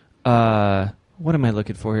am I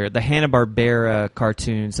looking for here? The Hanna-Barbera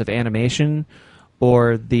cartoons of animation,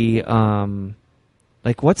 or the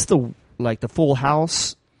what's the Full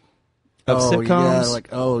House of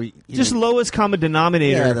sitcoms. Just lowest common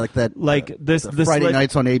denominator. Yeah, like that. Like this Friday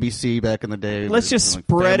nights on ABC back in the day. Let's just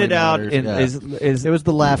spread it out. It was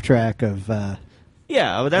the laugh track of.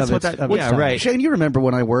 Yeah, that's what that. Yeah, right. Shane, you remember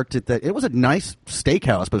when I worked at that? It was a nice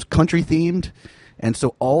steakhouse, but it was country themed, and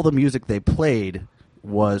so all the music they played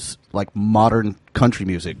was like modern country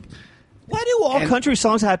music. Why do all country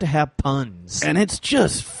songs have to have puns? And it's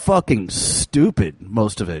just fucking stupid,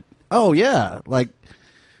 most of it. Oh yeah, like.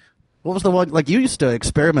 What was the one? Like, you used to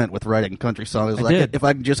experiment with writing country songs. I did. If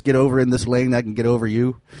I can just get over in this lane, I can get over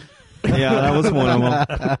you. Yeah, that was one of them.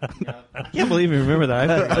 I can't believe you remember that.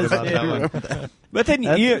 I forgot about that one. But then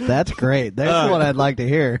that's great. That's what I'd like to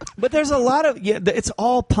hear. But there's a lot of it's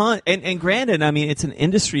all pun. And granted, I mean, it's an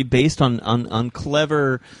industry based on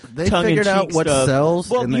clever. They figured out what stuff. sells.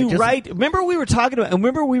 Well, Remember we were talking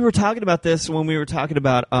about this when we were talking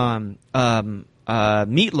about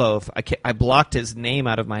Meatloaf. I blocked his name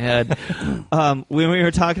out of my head when we were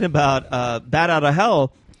talking about Bat Out of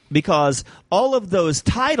Hell, because all of those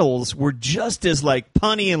titles were just as like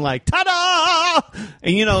punny and like ta-da,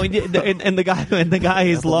 and the guy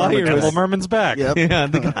his lawyer Little Merman's back. Yep. Yeah,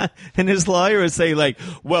 the guy and his lawyer would say like,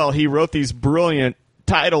 well, he wrote these brilliant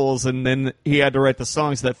titles and then he had to write the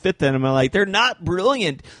songs that fit them. And I'm like, they're not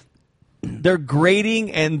brilliant. They're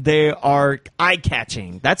grating and they are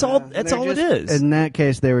eye-catching. That's all. That's all it is. In that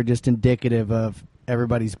case, they were just indicative of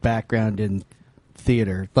everybody's background in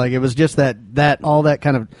theater. Like it was just that all that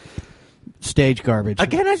kind of stage garbage.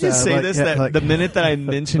 Can I just say this? That the minute that I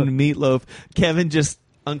mentioned Meatloaf, Kevin just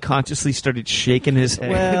unconsciously started shaking his head,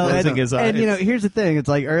 Well, closing his eyes. and here's the thing. It's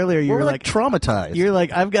like earlier you We're were like traumatized. You're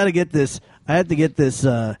like, I've got to get this. I have to get this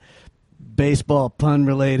baseball pun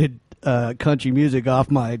related country music off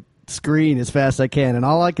my screen as fast as I can, and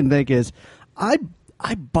all I can think is,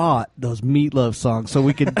 I bought those Meatloaf songs so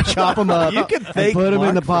we could chop them up You can and thank put them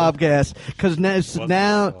in the Mark podcast because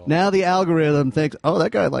now the algorithm thinks, oh,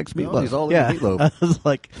 that guy likes Meatloaf. he's all yeah. into Meatloaf. I was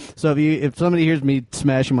like, so if somebody hears me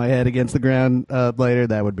smashing my head against the ground later,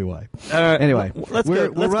 that would be why. Anyway, let's go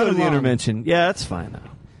to the intervention. Yeah, that's fine now.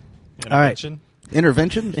 All right.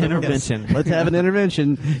 Intervention? Intervention. Let's have an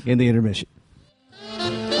intervention in the intermission.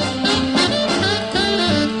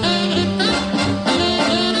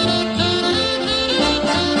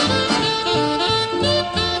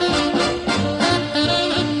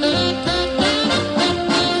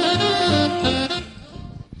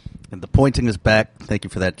 And the pointing is back. Thank you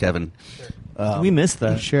for that, Kevin. We missed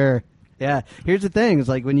that. Sure. Yeah. Here's the thing. It's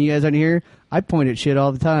like when you guys aren't here, I point at shit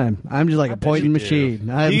all the time. I'm just like a pointing machine.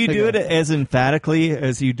 Do you do it as emphatically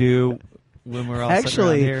as you do when we're all sitting around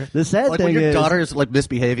Actually, here? the sad Like thing when your is, daughter is like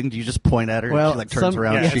misbehaving, do you just point at her Well, and she like turns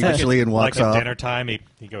around Yeah, sheepishly and walks like off? at dinner time,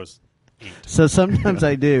 he goes, eat. so sometimes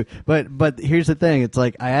I do. But here's the thing. It's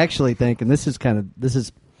like I actually think, and this is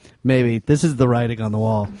the writing on the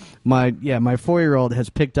wall. My 4-year-old has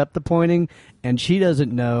picked up the pointing, and she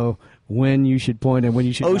doesn't know when you should point and when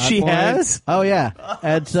you should Oh, not she point. has? Oh, yeah.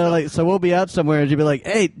 And so we'll be out somewhere and she'll be like,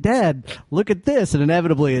 hey, Dad, look at this. And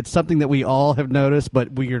inevitably it's something that we all have noticed,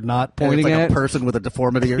 but we are not And pointing it's like at. a person with a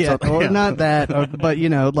deformity or Yeah, something. or Yeah. not that, but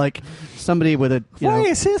like somebody with a Why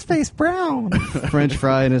is his face brown? French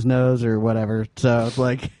fry in his nose or whatever. So it's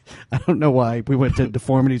like, I don't know why we went to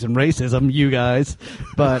deformities and racism, you guys,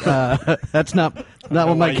 but that's not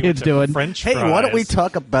what my kid's doing. French Hey, why don't we fries.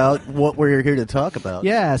 talk about what we're here to talk about?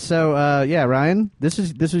 Yeah. So Ryan, this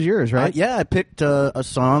is yours, right? Yeah, I picked a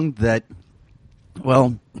song that,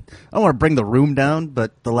 well, I don't want to bring the room down,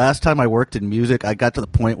 but the last time I worked in music, I got to the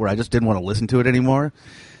point where I just didn't want to listen to it anymore.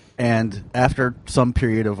 And after some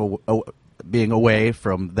period of being away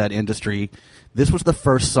from that industry, this was the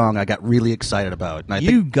first song I got really excited about. And I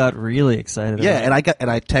You think, got really excited. yeah, about and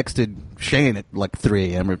I texted Shane at like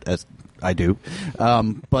 3 a.m. as I do,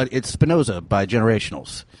 but it's Spinoza by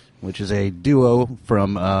Generationals, which is a duo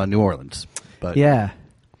from New Orleans. But Yeah.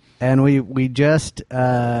 And we just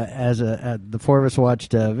the four of us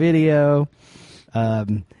watched a video,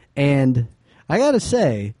 and I gotta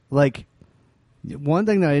say, like, one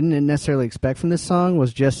thing that I didn't necessarily expect from this song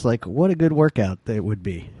was just like what a good workout that it would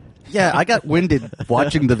be. yeah, I got winded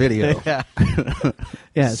watching the video. Yeah.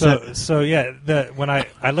 Yeah. So yeah, when I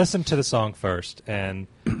listened to the song first, and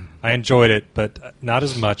I enjoyed it, but not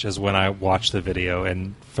as much as when I watched the video.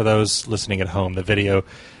 And for those listening at home, the video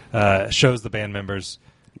shows the band members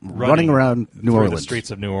Running around New through Orleans. the streets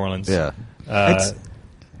of New Orleans. Yeah. It's-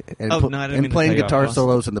 And, Oh, no, I didn't mean to playing cut you off, guitar Ross.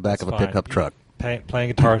 solos in the back of a It's fine. pickup truck. Playing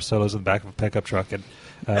guitar solos in the back of a pickup truck, and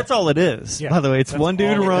That's all it is. Yeah, By the way, it's that's one dude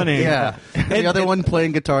all it is. running. Yeah. the other one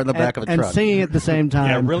playing guitar in the back of a and truck. singing at the same time.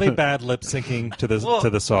 yeah, really bad lip syncing to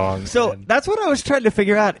the song. So and- that's what I was trying to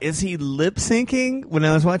figure out. Is he lip syncing? When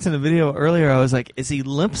I was watching the video earlier, I was like, is he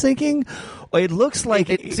lip syncing? It looks like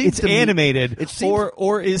It seems it's to me- animated. it seems-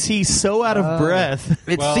 or is he so out of breath?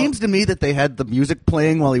 It Well- seems to me that they had the music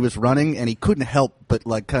playing while he was running, and he couldn't help but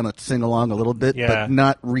like kind of sing along a little bit, Yeah. but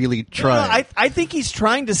not really try. No, I think he's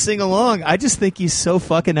trying to sing along. I just think he's so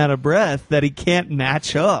fucking out of breath that he can't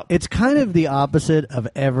match up. It's kind of the opposite of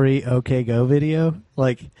every OK Go video,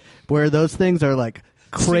 like where those things are like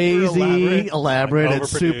crazy, elaborate Like and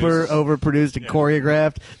super overproduced and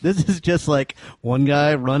choreographed. This is just like one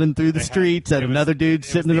guy running through the streets and It was- another dude it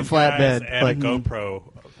sitting was in a these guys flatbed. and Like, a GoPro,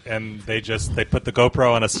 and they put the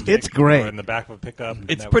GoPro on a stick. It's great. or in the back of a pickup. and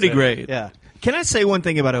It's that was pretty it. great. yeah. Can I say one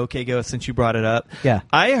thing about OK Go since you brought it up? Yeah.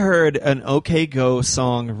 I heard an OK Go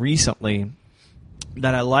song recently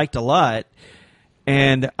that I liked a lot.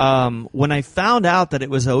 And when I found out that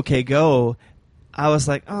it was OK Go, I was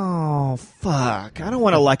like, oh, fuck. I don't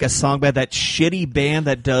want to like a song by that shitty band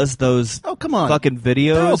that does those Oh, come on. fucking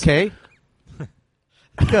videos. They're okay.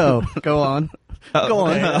 Go on. Go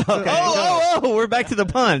on. Oh, we're back to the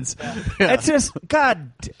puns. It's just,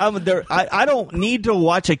 God, I don't need to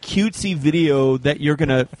watch a cutesy video that you're going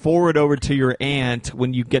to forward over to your aunt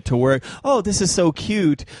when you get to work. Oh, this is so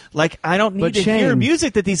cute. Like, I don't need But to hear Shane-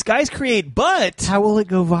 music that these guys create, but How will it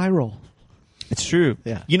go viral? it's true.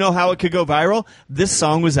 Yeah. You know how it could go viral? This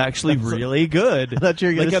song was actually really good. I thought you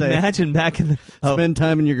were gonna like, say- imagine back in the... Spend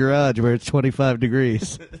time in your garage where it's 25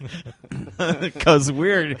 degrees. Because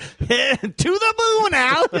we're to the moon,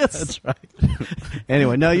 Alex. That's right.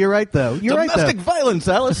 Anyway, no, you're right though. You're right Domestic though. violence,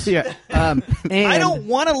 Alice. Yeah. And I don't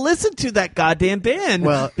want to listen to that goddamn band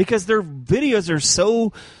because their videos are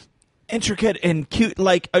so intricate and cute.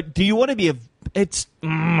 Like, do you want to be a? It's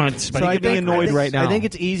making me annoyed right now. I think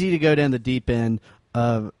it's easy to go down the deep end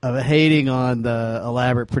of hating on the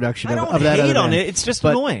elaborate production I don't of that. hate other on band. it. It's just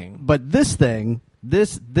But- annoying. But this thing,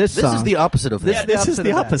 this song is the opposite of this. Yeah, this is the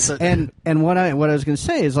of that. opposite. And what I was going to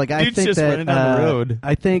say is like I Dude's think just that running down the road.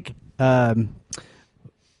 I think Ryan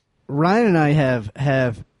and I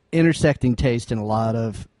have intersecting taste in a lot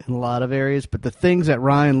of areas, but the things that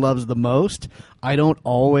Ryan loves the most, I don't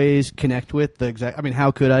always connect with the exact. I mean,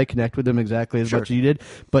 how could I connect with them exactly as much as you did?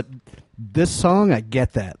 But this song, I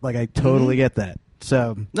get that. Like, I totally get that.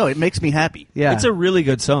 So No, it makes me happy. yeah, It's a really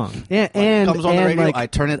good song. and Comes on the radio, like, I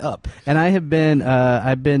turn it up. and I have been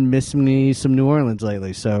I've been missing me some New Orleans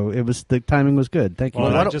lately, so the timing was good. Thank you.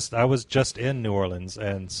 Well, Why I was just in New Orleans,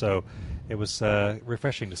 and so it was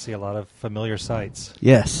refreshing to see a lot of familiar sights.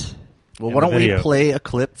 Yes. Well, In why the don't we video. play a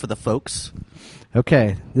clip for the folks?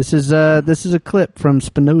 Okay. This is a clip from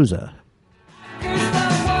Spinoza.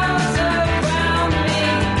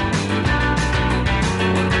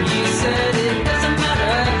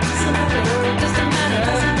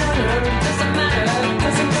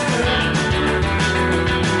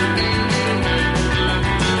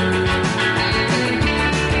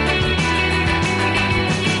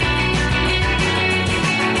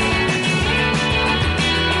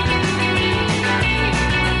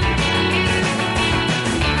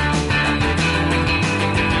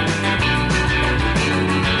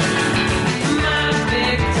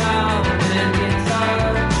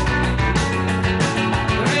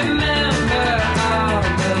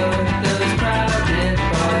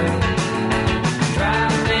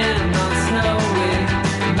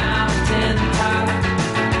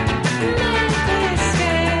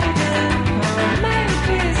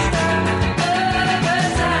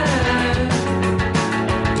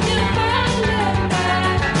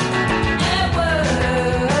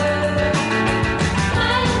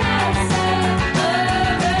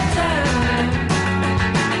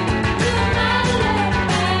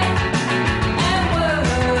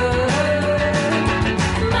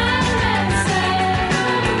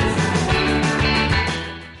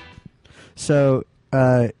 So,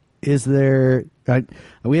 is there?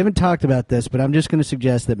 We haven't talked about this, but I'm just going to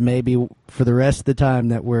suggest that maybe for the rest of the time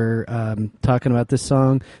that we're talking about this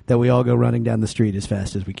song, that we all go running down the street as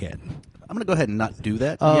fast as we can. I'm going to go ahead and not do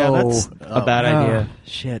that. Yeah, that's a bad idea.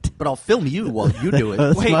 Shit. But I'll film you while you do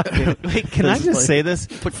it. Wait, can I just say this?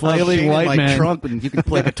 Put Flailing Shane white in my man. trunk and you can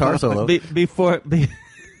play guitar solo. Before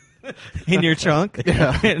in your trunk,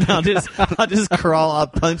 and I'll just crawl. I'll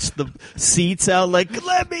punch the seats out. Like,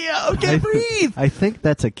 let me out. Can't breathe. I think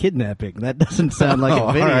that's a kidnapping. That doesn't sound like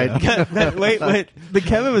a video. all right. Wait. The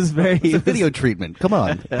Kevin was very It's a video treatment. Come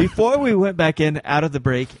on. Before we went back in, out of the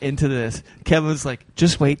break, into this, Kevin was like,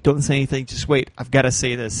 just wait, don't say anything, just wait. I've got to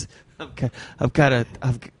say this.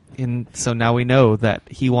 And so now we know that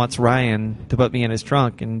he wants Ryan to put me in his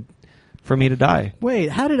trunk and for me to die. Wait,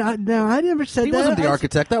 how did I? No, I never said He that. wasn't the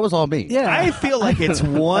architect. That was all me. Yeah. I feel like it's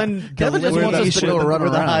one Kevin just wants us to go run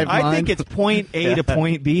with a around. hive I mind. think it's point A to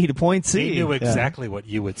point B to point C. He knew exactly what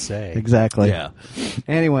you would say. Exactly. Yeah.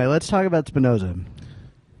 Anyway, let's talk about Spinoza.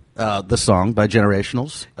 The song by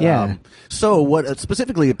Generationals. Yeah. So what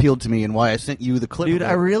specifically appealed to me and why I sent you the clip. Dude, of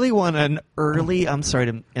I it- really want an early. I'm sorry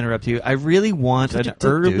to interrupt you. I really want Such a an dick,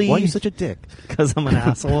 dude. early. Why are you such a dick? Because I'm an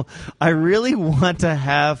asshole. I really want to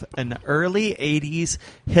have an early '80s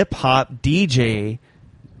hip hop DJ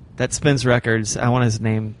that spins records. I want his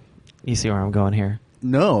name. You see where I'm going here?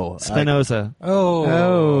 No. Spinoza.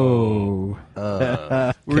 Oh.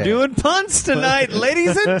 We're doing puns tonight,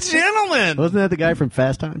 ladies and gentlemen. Wasn't that the guy from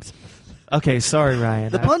Fast Times? Okay, sorry, Ryan.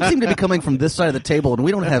 The puns seem to be coming from this side of the table, and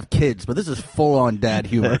we don't have kids, but this is full-on dad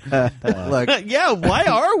humor. Like, Yeah, why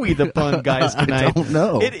are we the pun guys tonight? I don't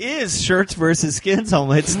know. It is shirts versus skins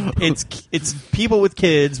home. It's people with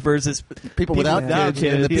kids versus people without kids, and the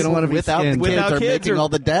You don't people wanna be without the skinned. kids without are kids making all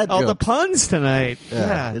the dad all the jokes. puns tonight.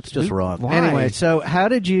 Yeah, it's just wrong. Why? Anyway, so how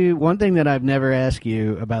did you? One thing that I've never asked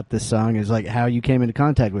you about this song is like how you came into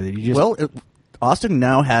contact with it. You just Austin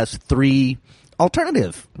now has 3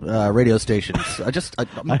 alternative radio stations.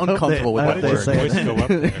 I'm uncomfortable with I hope that they word. say Voice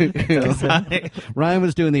go up there. Ryan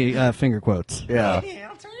was doing the finger quotes. Yeah.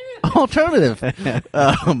 Alternative.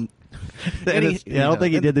 I don't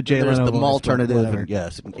think he did the Jay There's Leno the voice, alternative. but whatever.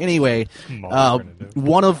 Yes. Anyway, Malternative.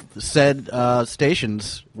 one of said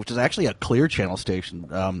stations, which is actually a Clear Channel station,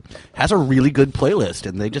 has a really good playlist,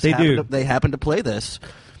 and they They do. happen to play this,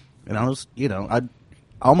 and I was,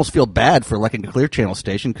 I almost feel bad for liking a Clear Channel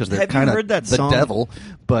station because they're Have you kind of heard that the song? devil.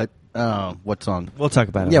 But what song? We'll talk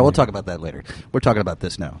about it. Yeah, we'll later. talk about that later. We're talking about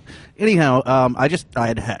this now. Anyhow, I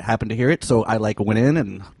had happened to hear it, so I went in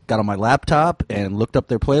and got on my laptop and looked up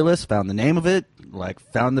their playlist, found the name of it,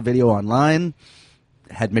 found the video online,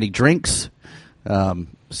 had many drinks,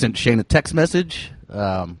 sent Shane a text message.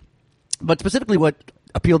 But specifically, what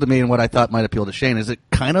appealed to me and what I thought might appeal to Shane is it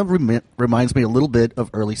kind of reminds me a little bit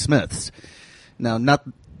of early Smiths. Now, not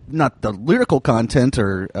the lyrical content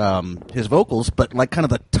or his vocals, but kind of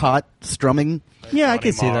the taut strumming. Yeah, I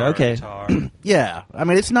can see that. Okay. Guitar. Yeah, I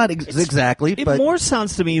mean it's not exactly, It but more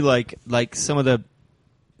sounds to me like some of the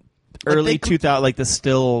early they- 2000, like the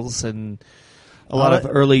Stills and a lot of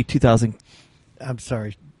early 2000. I'm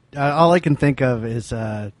sorry. All I can think of is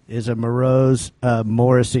a morose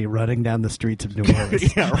Morrissey running down the streets of New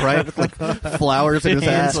Orleans. yeah, right. With, flowers in his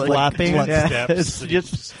Hands ass, flapping. Yeah, Steps. it's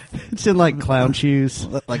just it's in clown shoes.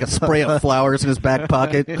 like a spray of flowers in his back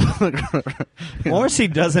pocket. Morrissey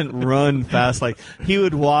doesn't run fast. Like he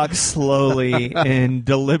would walk slowly and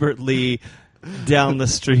deliberately down the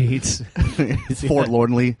streets.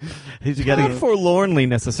 Forlornly. He's Not forlornly It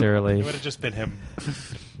necessarily. would have just been him,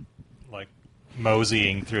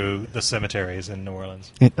 moseying through the cemeteries in New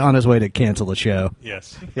Orleans. on his way to cancel the show.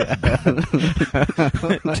 Yes.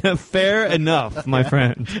 Fair enough, my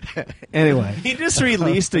friend. Anyway, He just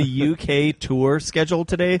released a UK tour schedule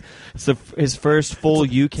today. It's his first full UK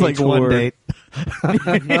it's like tour. one date.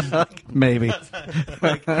 Maybe.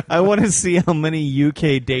 I want to see how many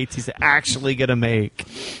UK dates he's actually going to make.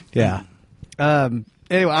 Yeah. Anyway,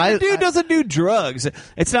 The dude doesn't do drugs.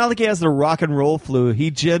 It's not like he has the rock and roll flu.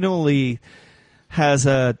 He genuinely has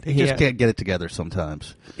a... He just can't get it together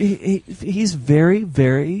sometimes. He's very,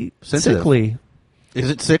 very Sensitive. sickly. Is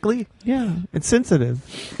it sickly? Yeah, it's sensitive.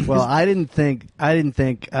 well, I didn't think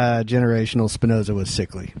Generational Spinoza was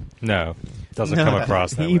sickly. No. Doesn't come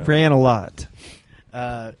across that He way. ran a lot.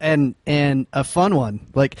 And a fun one.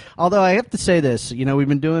 Although I have to say this, we've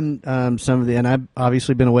been doing some of the, and I've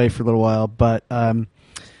obviously been away for a little while, but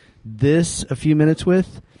this a few minutes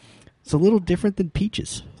with, it's a little different than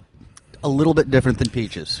Peaches. A little bit different than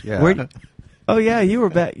Peaches. Yeah. Oh yeah, you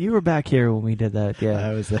were back. You were back here when we did that. Yeah,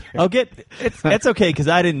 I was there. It's okay because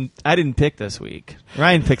I didn't pick this week.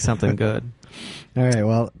 Ryan picked something good. All right.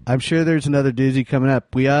 Well, I'm sure there's another doozy coming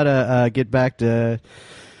up. We ought to get back to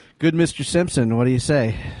good Mr. Simpson. What do you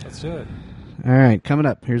say? Let's do it. All right. Coming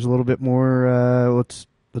up, here's a little bit more. Let's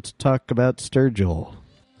talk about Sturgill.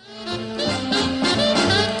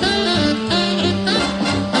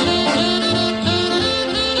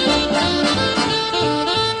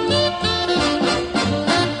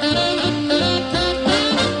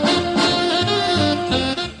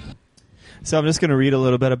 So I'm just going to read a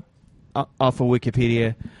little bit off of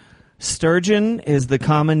Wikipedia. Sturgeon is the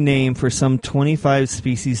common name for some 25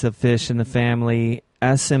 species of fish in the family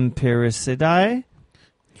Asimpericidae.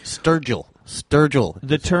 Sturgill.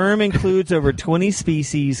 The term includes over 20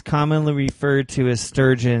 species commonly referred to as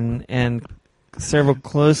sturgeon and several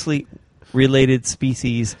closely related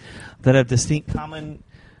species that have distinct common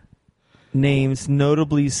names,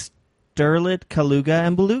 notably sterlet, caluga,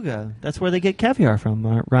 and beluga. That's where they get caviar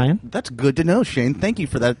from, Ryan. That's good to know, Shane. Thank you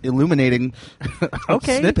for that illuminating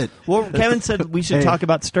snippet. Well, Kevin said we should Hey, talk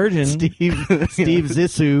about sturgeon. Steve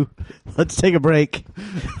Zissou. Let's take a break.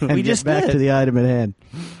 And We get just back did. to the item at hand.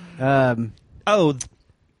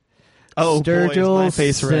 Oh, boy, is Sturgill my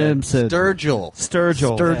face red. Simpson. Sturgill.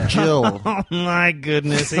 Sturgill. Sturgill. Oh, my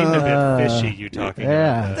goodness. Seemed a bit fishy, you talking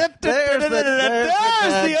yeah. about that. There's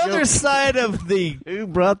the other side of the... Who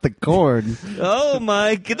brought the corn? Oh,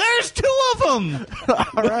 my... There's two of them!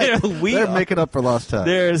 All right. They're making up for lost time.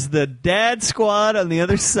 There's the dad squad on the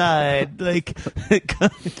other side.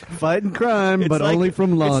 Fighting crime, but only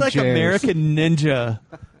from lawn It's like chairs. American Ninja.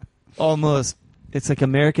 Almost. It's like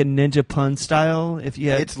American Ninja pun style. If you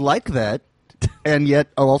had... It's like that, and yet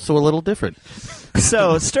also a little different.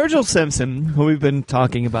 So, Sturgill Simpson, who we've been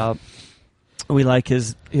talking about, we like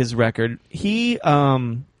his record. He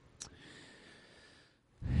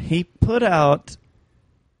put out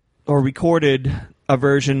or recorded a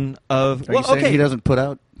version of... Are you saying he doesn't put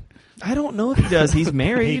out? I don't know if he does. He's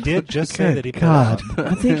married. He did just say that he put God. out.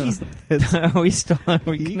 I think he's... Are we still... Are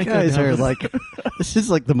we You gonna go guys down are this- like, this is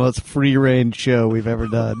like the most free range show we've ever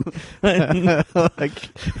done. You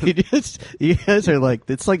guys are like,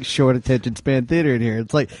 it's like short attention span theater in here.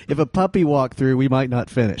 It's like if a puppy walked through, we might not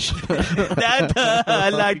finish. I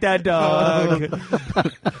like that dog. Is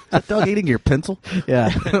that dog eating your pencil? Yeah.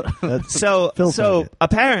 That's, So Phil found it.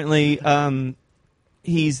 apparently,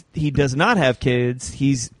 he does not have kids.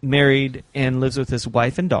 He's married and lives with his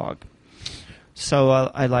wife and dog. So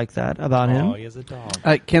I like that about Oh, him. he is a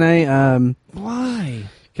dog. Can I? Why?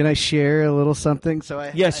 Can I share a little something? So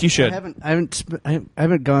Yes, you should. I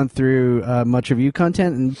haven't gone through much review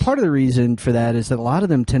content, and part of the reason for that is that a lot of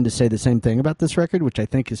them tend to say the same thing about this record, which I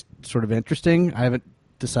think is sort of interesting. I haven't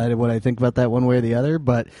decided what I think about that one way or the other,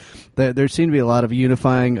 but there seem to be a lot of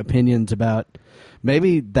unifying opinions about.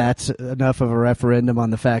 Maybe that's enough of a referendum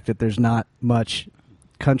on the fact that there's not much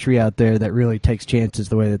country out there that really takes chances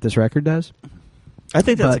the way that this record does. I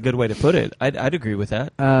think that's a good way to put it. I'd agree with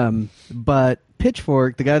that. But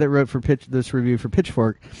Pitchfork, the guy that wrote this review for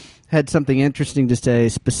Pitchfork, had something interesting to say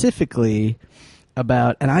specifically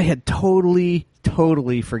about, and I had totally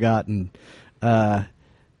forgotten about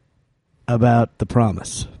The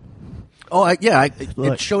Promise. Oh,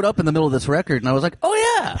 it showed up in the middle of this record, and I was like, "Oh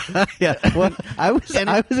yeah, Yeah. Well, I was in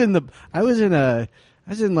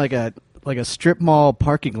like a strip mall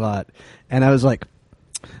parking lot, and I was like,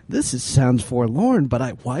 sounds forlorn,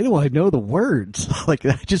 but why do I know the words? Like,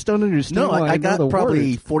 I just don't understand. No, why I know got the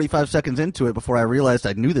probably words. 45 seconds into it before I realized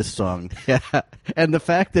I knew this song. Yeah, and the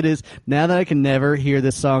fact that is now that I can never hear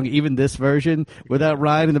this song, even this version, without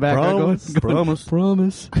Ryan in the background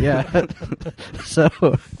promise. Yeah. So,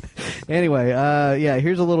 anyway,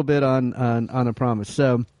 here's a little bit on A Promise.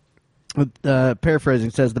 So,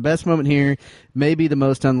 paraphrasing, says the best moment here may be the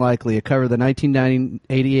most unlikely. A cover of the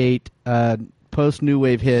 1988 post-new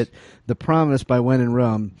wave hit The Promise by When in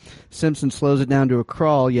Rome. Simpson slows it down to a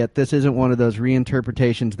crawl, yet this isn't one of those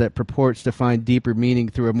reinterpretations that purports to find deeper meaning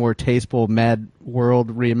through a more tasteful Mad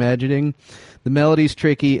World reimagining. The melody's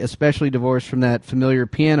tricky, especially divorced from that familiar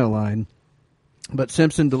piano line, but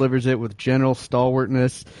Simpson delivers it with general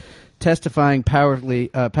stalwartness, testifying powerfully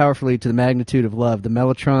to the magnitude of love. The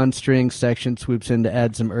mellotron string section swoops in to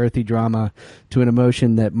add some earthy drama to an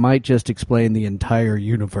emotion that might just explain the entire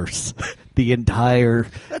universe. The entire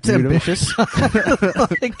That's ambitious.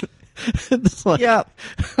 Yeah.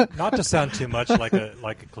 Not to sound too much like a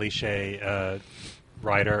cliche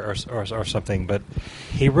writer or something, but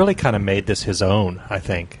he really kind of made this his own, I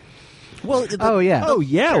think. Well, Oh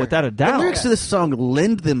yeah, without a the doubt. lyrics to this song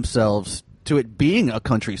lend themselves to it being a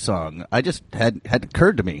country song. I just had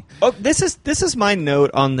occurred to me. Oh, this is my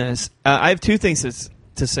note on this. I have two things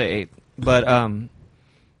to say, but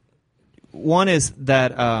one is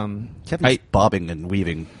that Kevin's bobbing and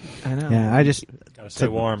weaving. I know. Yeah, I just Gotta stay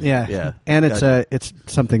warm. Yeah, and it's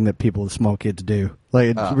something that small kids do.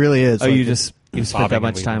 Like it really is. Oh, like you spent that bobbing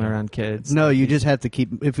much and time weaving. around kids. No, you just have to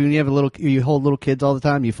keep. If you have you hold little kids all the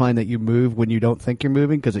time, you find that you move when you don't think you're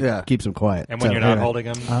moving because it keeps them quiet. And when So, you're not anyway. holding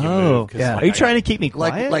them, you Oh, move, 'cause, yeah. Are you trying to keep me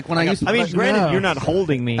quiet? Like when I used to. I mean, granted, No. you're not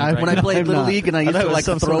holding me. when I played I'm Little not. League and I used thought to it was like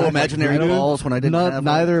some throw sort of imaginary balls when I didn't have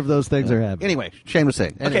neither them. of those things are happening. Anyway, Shane was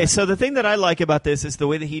saying. Anyway. Okay, so the thing that I like about this is the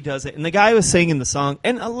way that he does it, and the guy was singing the song.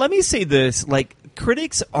 And let me say this: like,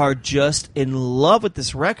 critics are just in love with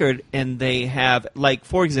this record, and they have, like,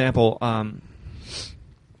 for example,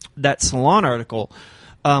 that Salon article.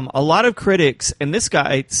 A lot of critics, and this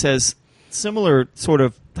guy says similar sort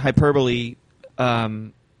of hyperbole,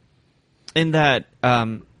 in that,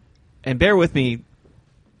 and bear with me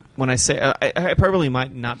when I say hyperbole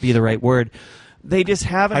might not be the right word. They just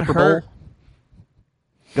haven't heard.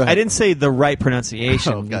 Go ahead. I didn't say the right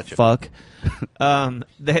pronunciation. Oh, gotcha. You fuck.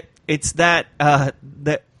 That it's that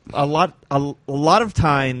that a lot of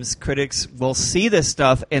times critics will see this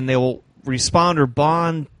stuff and they will respond or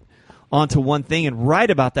bond onto one thing and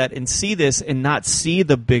write about that and see this and not see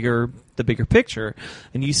the bigger picture.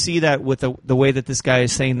 And you see that with the way that this guy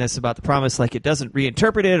is saying this about The Promise, like it doesn't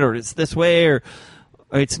reinterpret it, or it's this way, or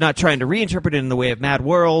it's not trying to reinterpret it in the way of Mad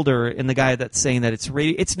World, or in the guy that's saying that it's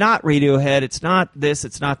not Radiohead, it's not this,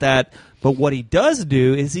 it's not that. But what he does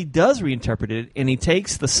do is he does reinterpret it, and he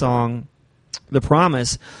takes the song The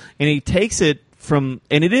Promise, and he takes it from,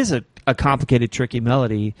 and it is a complicated, tricky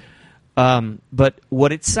melody. But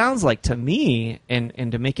what it sounds like to me,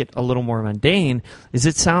 and to make it a little more mundane, is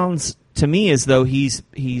it sounds to me as though he's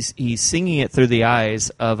singing it through the eyes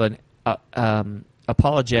of an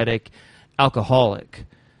apologetic alcoholic,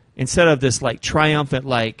 instead of this like triumphant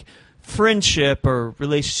like friendship or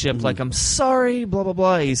relationship. Like, I'm sorry, blah blah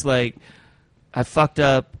blah. He's like, I fucked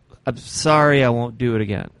up. I'm sorry. I won't do it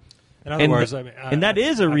again. In other words, I mean, and that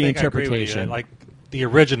is a I think I agree with you. reinterpretation. Like the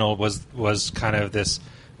original was kind of this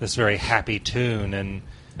very happy tune, and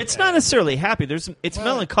It's not necessarily happy. It's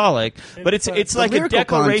melancholic, but it's like a lyrical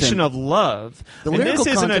declaration content- of love. The And lyrical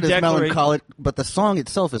this isn't a content is declaration. melancholic, but the song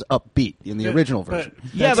itself is upbeat in the original version.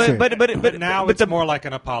 Yeah, That's but now but it's more like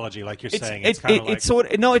an apology, like you're saying. It's kind of like, it's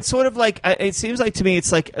sort of like it seems like to me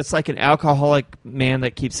it's like an alcoholic man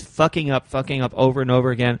that keeps fucking up over and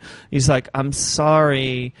over again. He's like, I'm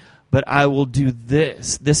sorry, but I will do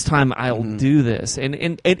this. This time I'll do this. And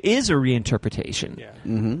it is a reinterpretation. Yeah.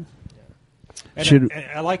 Mm-hmm. And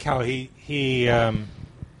I like how he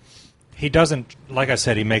doesn't, like I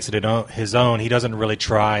said, he makes it his own. He doesn't really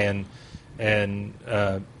try and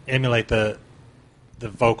emulate the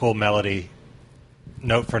vocal melody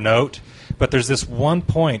note for note. But there's this one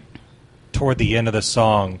point toward the end of the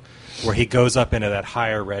song where he goes up into that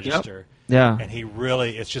higher register. Yeah. And he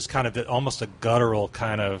really, it's just kind of almost a guttural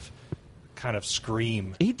kind of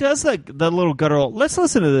scream. He does the little guttural. Let's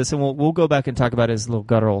listen to this, and we'll go back and talk about his little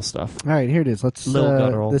guttural stuff. All right, here it is. Let's. Little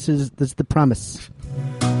guttural. This is the promise.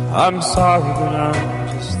 I'm sorry, but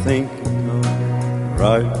I'm just thinking of the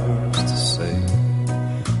right words to say.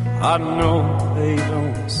 I know they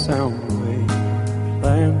don't sound the way you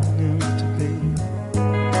planned them to be.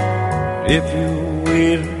 If you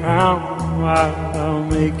wait around a while, I'll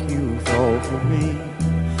make you fall for me.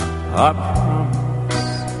 I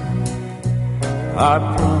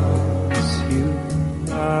promise you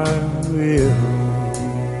I will.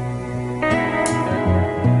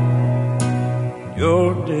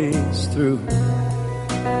 Your day's through,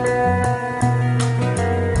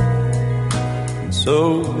 and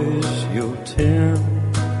so is your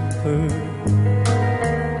temper.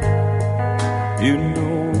 You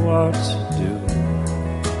know what to do.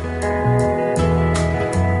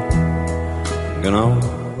 I'm gonna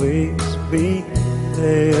always be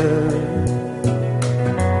there.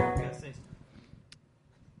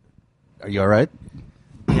 Are you all right?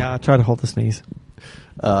 Yeah, I try to hold the sneeze.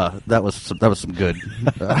 That was some good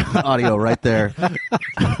audio right there.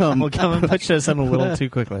 We'll come and push us in a little too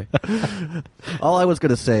quickly. All I was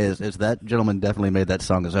going to say is that gentleman definitely made that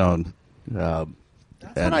song his own. That's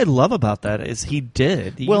what I love about that is he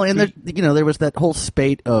did. There was that whole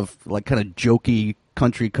spate of like kind of jokey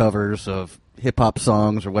country covers of hip hop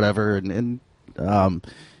songs or whatever, and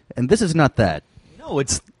this is not that. No,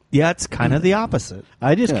 it's kind of the opposite.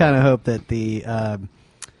 I just kind of hope that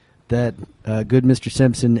that good Mr.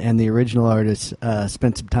 Simpson and the original artist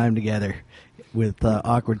spent some time together with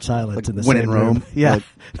awkward silence in the When same in Rome. room. Yeah.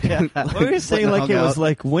 What were you saying? Like it was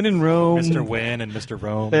like When in Rome, Mr. Wynn and Mr.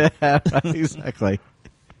 Rome. Yeah, exactly.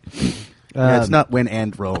 It's not When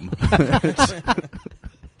and Rome.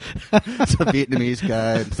 It's a Vietnamese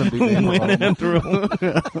guy and some people in When Rome. in Rome.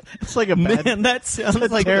 It's like a bad, Man, that sounds a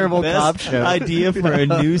like terrible the best cop show. idea for a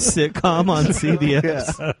new sitcom on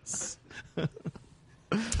CBS.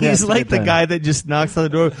 He's like the guy that just knocks on the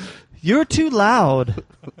door. You're too loud.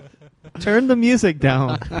 Turn the music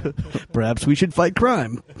down. Perhaps we should fight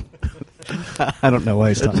crime. I don't know why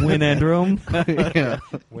he's talking. Win and Rome. Yeah.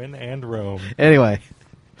 Wynn and Rome. Anyway,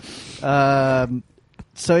 but I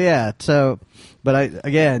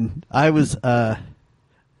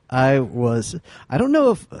don't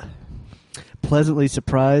know if pleasantly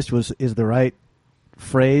surprised is the right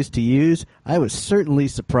phrase to use. I was certainly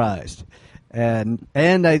surprised. And I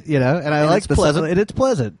like the pleasant. and it's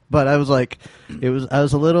pleasant, but I was like, I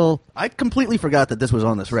was a little. I completely forgot that this was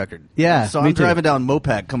on this record. Yeah, so me I'm too. driving down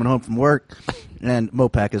Mopac coming home from work, and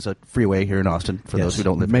Mopac is a freeway here in Austin for those who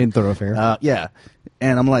don't live main here. thoroughfare. Yeah,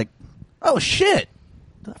 and I'm like, oh shit,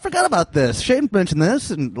 I forgot about this. Shane mentioned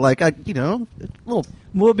this, and like a little.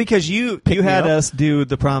 Well, because you had up. us do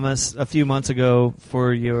The Promise a few months ago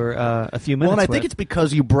for your a few minutes. Well, and I with. think it's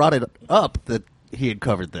because you brought it up that he had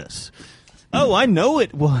covered this. Oh, I know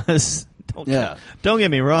it was. Yeah. Don't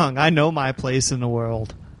get me wrong. I know my place in the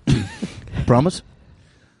world. Promise?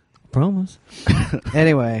 Promise.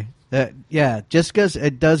 Anyway, just because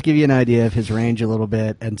it does give you an idea of his range a little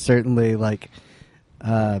bit, and certainly like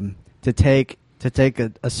to take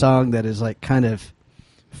a song that is like kind of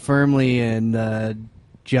firmly in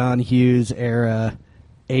John Hughes era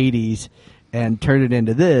 80s and turn it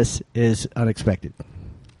into this is unexpected.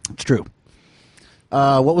 It's true.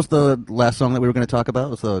 What was the last song that we were going to talk about?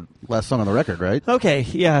 It was the last song on the record, right? Okay,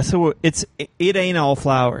 yeah. So It Ain't All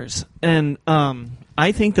Flowers, and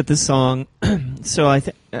I think that this song. So I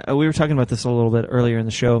think we were talking about this a little bit earlier in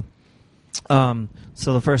the show. So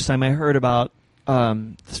the first time I heard about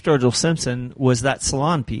Sturgill Simpson was that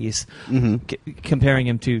Salon piece, comparing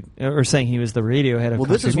him to, or saying he was the Radiohead of Well,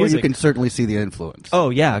 this country is where music. you can certainly see the influence. Oh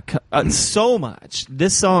yeah, so much.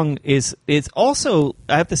 This song is. It's also.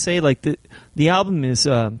 I have to say, like the album is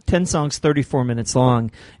 10 songs, 34 minutes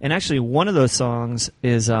long, and actually one of those songs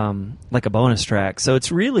is like a bonus track. So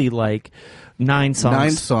it's really like 9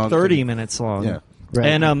 songs 30 minutes long. Yeah. Right.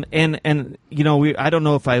 And I don't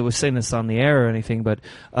know if I was saying this on the air or anything, but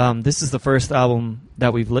this is the first album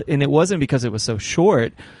that we've and it wasn't because it was so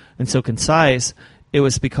short and so concise. It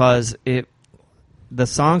was because the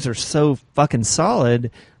songs are so fucking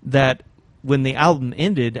solid that when the album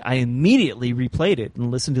ended, I immediately replayed it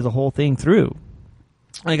and listened to the whole thing through.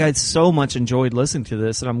 Like, I so much enjoyed listening to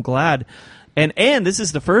this, and I'm glad. And this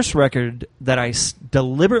is the first record that I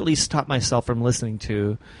deliberately stopped myself from listening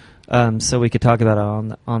to, so we could talk about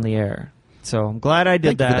it on the air. So I'm glad I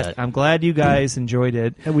did that. I'm glad you guys enjoyed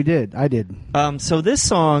it. And we did. I did. So this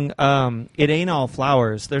song, It Ain't All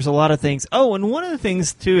Flowers, there's a lot of things. Oh, and one of the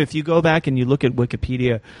things, too, if you go back and you look at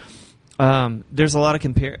Wikipedia, there's a lot of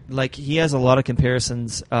he has a lot of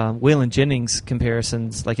comparisons, Waylon Jennings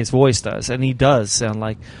comparisons, like his voice does, and he does sound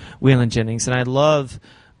like Waylon Jennings. And I love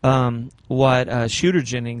what Shooter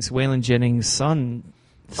Jennings, Waylon Jennings' son,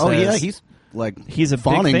 says. Oh yeah, he's a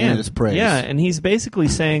fawning big fan. in his praise. Yeah, and he's basically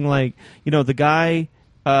saying, like, the guy.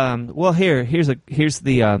 Well, here's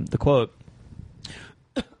the quote.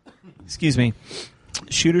 Excuse me.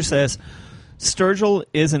 Shooter says, Sturgill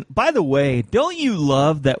isn't. By the way, don't you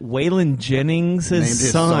love that Waylon Jennings'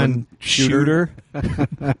 his son Shooter?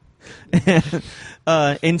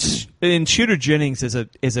 and Shooter Jennings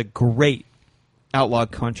is a great outlaw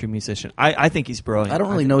country musician. I think he's brilliant. I don't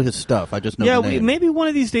really know his stuff. I just know the name. Maybe one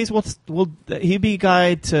of these days he'd be a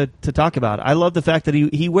guy to talk about. I love the fact that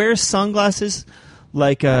he wears sunglasses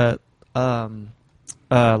like Hank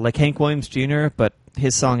Williams Jr., but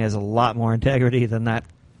his song has a lot more integrity than that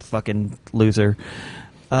fucking loser.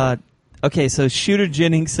 Okay, so Shooter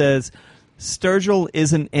Jennings says, Sturgill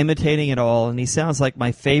isn't imitating at all, and he sounds like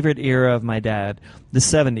my favorite era of my dad, the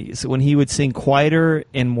 70s, when he would sing quieter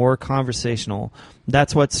and more conversational.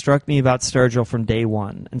 That's what struck me about Sturgill from day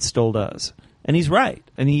one, and still does. And he's right,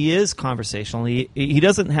 and he is conversational. He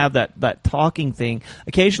doesn't have that talking thing.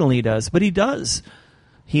 Occasionally he does, but he does.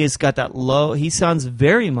 He has got that low. He sounds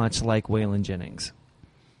very much like Waylon Jennings,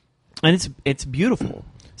 and it's beautiful.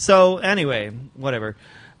 So anyway, whatever.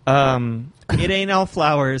 It Ain't All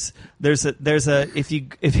Flowers. There's a there's a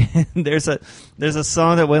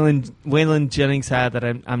song that Waylon Jennings had that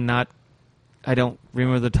I don't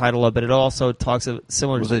remember the title of, but it also talks of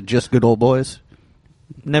similar. Was it Just Good Old Boys?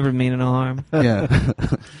 Never meaning no harm. Yeah.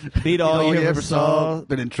 Beat all you ever saw.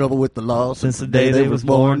 Been in trouble with the law since the day they was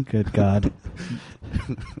born. Good God.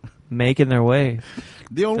 Making their way.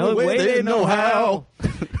 The only way they know how.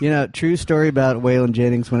 True story about Waylon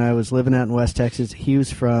Jennings. When I was living out in West Texas, he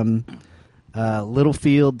was from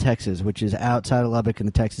Littlefield, Texas, which is outside of Lubbock in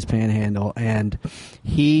the Texas Panhandle. And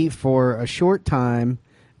he, for a short time,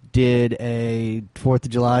 did a 4th of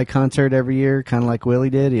July concert every year, kind of like Willie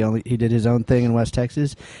did. He did his own thing in West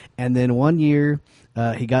Texas. And then one year,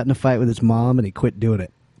 he got in a fight with his mom, and he quit doing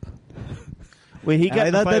it. Wait, he got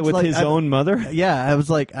in a fight with his own mother? Yeah, I was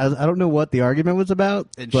like, I don't know what the argument was about.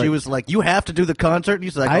 And she was like, "You have to do the concert." And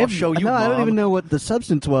he's like, "I'll show you." No, Mom. I don't even know what the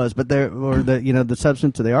substance was, but the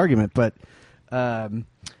substance of the argument. But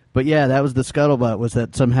yeah, that was the scuttlebutt, was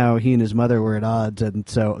that somehow he and his mother were at odds, and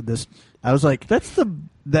so I was like,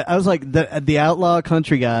 the outlaw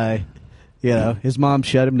country guy. His mom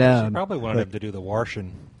shut him down. She probably wanted him to do the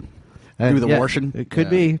washing. Do the washing? It could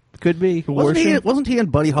be. Wasn't he in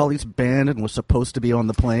Buddy Holly's band and was supposed to be on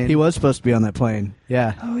the plane? He was supposed to be on that plane.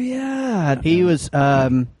 Yeah. Oh yeah. He was.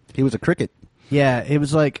 He was a cricket. Yeah. It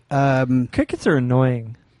was like. Crickets are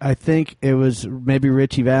annoying. I think it was maybe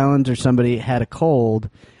Richie Valens or somebody had a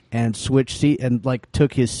cold and switched seat and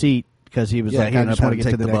took his seat because he was I just want to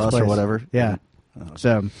get to the next bus place or whatever. Yeah.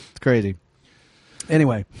 So it's crazy.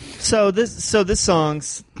 Anyway. So this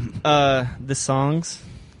songs.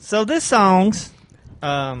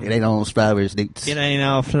 It ain't all flowers, Nate. It ain't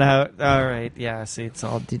all flower. All right, yeah. See, it's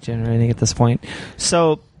all degenerating at this point.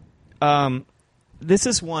 So, this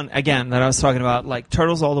is one again that I was talking about, like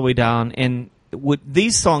Turtles All the Way Down, and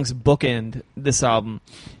these songs bookend this album.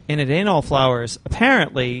 And It Ain't All Flowers.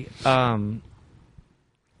 Apparently,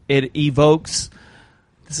 it evokes.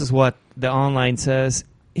 This is what the online says.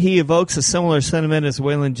 He evokes a similar sentiment as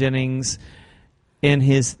Waylon Jennings in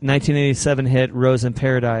his 1987 hit "Rose in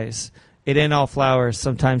Paradise." It ain't all flowers.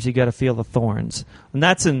 Sometimes you got to feel the thorns, and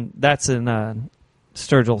that's in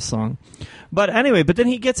Sturgill's song. But anyway, then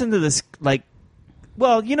he gets into this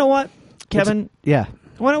well, you know what, Kevin? Yeah.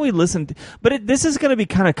 Why don't we listen? This is going to be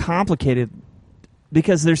kind of complicated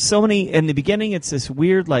because there's so many. In the beginning, it's this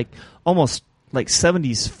weird, almost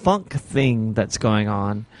 70s funk thing that's going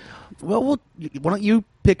on. Well, why don't you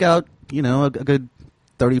pick out a good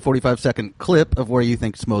 30, 45-second clip of where you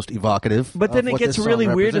think it's most evocative. But then it gets really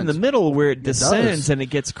weird in the middle where it descends and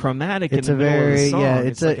it gets chromatic in the middle of the song. Yeah,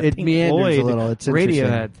 it's like it meanders a little. It's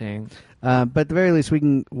Radiohead thing. But at the very least,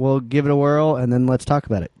 we'll give it a whirl and then let's talk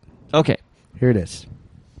about it. Okay. Here it is.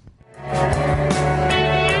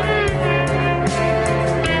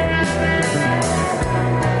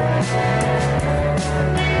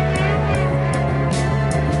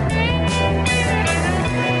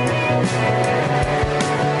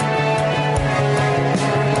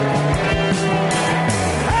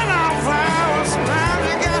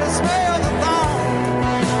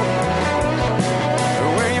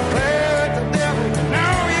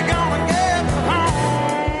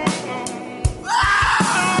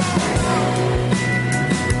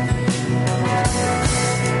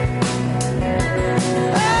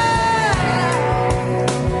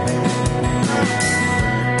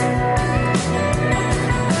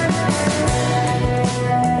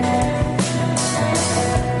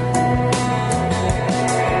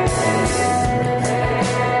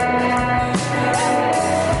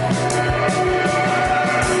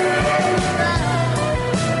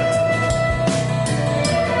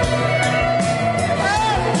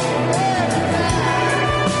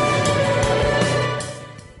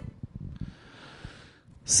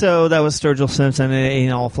 So that was Sturgill Simpson and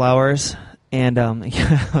Ain't All Flowers. And I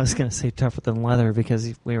was going to say Tougher Than Leather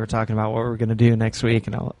because we were talking about what we were going to do next week,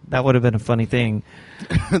 and that would have been a funny thing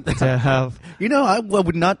to have. I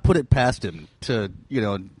would not put it past him to,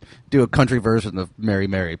 do a country version of Mary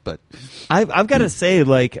Mary, but I've got to say,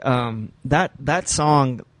 like, that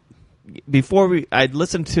song, I'd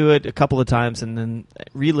listened to it a couple of times and then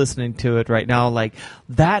re-listening to it right now, like,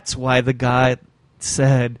 that's why the guy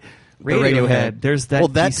said Radiohead. There's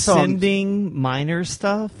that descending minor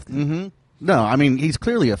stuff. Mm-hmm. No, I mean, he's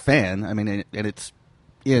clearly a fan. I mean, and it's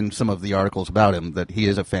in some of the articles about him that he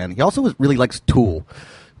is a fan. He also really likes Tool,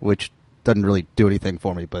 which doesn't really do anything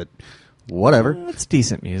for me, but whatever. It's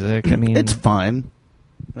decent music. I mean, it's fine.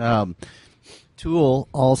 Tool,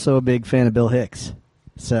 also a big fan of Bill Hicks.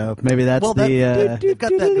 So maybe that's they've got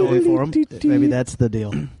that going for him. Maybe that's the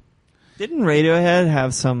deal. Didn't Radiohead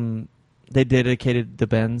have some... They dedicated the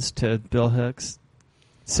bends to Bill Hicks?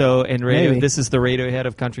 So, in this is the Radiohead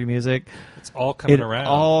of country music. It's all coming around. It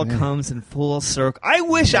all comes in full circle. I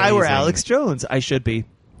wish I were Alex Jones. I should be.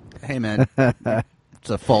 Hey, man. It's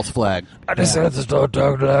a false flag. I just had to start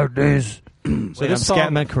talking like this. So this song,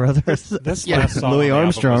 Scatman Carruthers. This last song Louis on the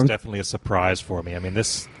Armstrong album was definitely a surprise for me. I mean,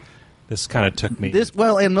 this kind of took me.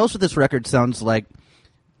 And most of this record sounds like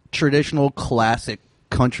traditional classic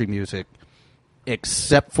country music,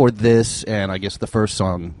 except for this and I guess the first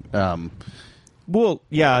song. Well,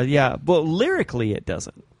 yeah. Well, lyrically, it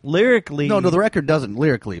doesn't. Lyrically, no, the record doesn't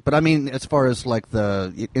lyrically. But I mean, as far as like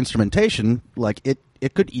the instrumentation, like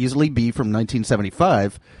it could easily be from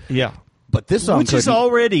 1975. Yeah. But this song Which is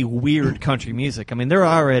already weird country music. I mean, they're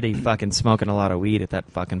already fucking smoking a lot of weed at that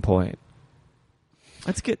fucking point.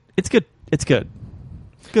 That's good. It's good. It's good.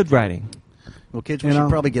 Good writing. Well, kids, we should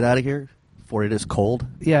probably get out of here before it is cold.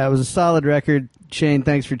 Yeah, it was a solid record. Shane,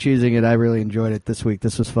 thanks for choosing it. I really enjoyed it this week.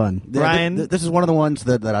 This was fun. Ryan? This is one of the ones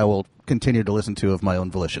that I will continue to listen to of my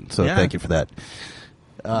own volition. So thank you for that.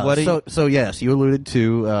 So yes, you alluded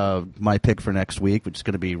to my pick for next week, which is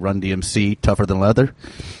going to be Run DMC, Tougher Than Leather.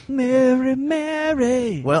 Mary,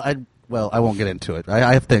 Mary. Well, I won't get into it.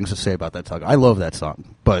 I have things to say about that song. I love that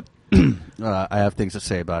song, but I have things to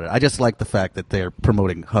say about it. I just like the fact that they're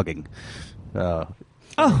promoting hugging.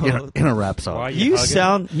 In a rap song. You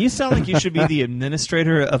sound like you should be the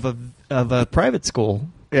administrator of a private school.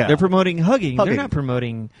 Yeah. They're promoting hugging. They're not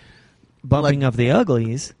promoting bumping of the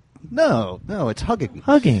uglies. No, it's hugging.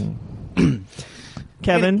 Hugging.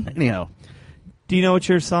 Kevin, anyhow, do you know what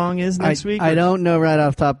your song is next week? I don't know right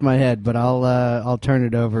off the top of my head, but I'll turn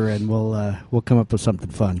it over and we'll come up with something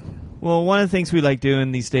fun. Well, one of the things we like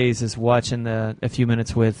doing these days is watching a few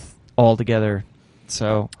minutes with all together.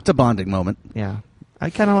 So it's a bonding moment. Yeah. I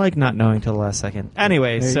kind of like not knowing till the last second.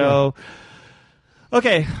 Anyway, so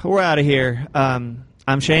okay, we're out of here. I'm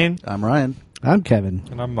Shane. I'm Ryan. I'm Kevin.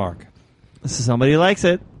 And I'm Mark. This is Somebody Likes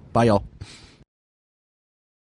It. Bye, y'all.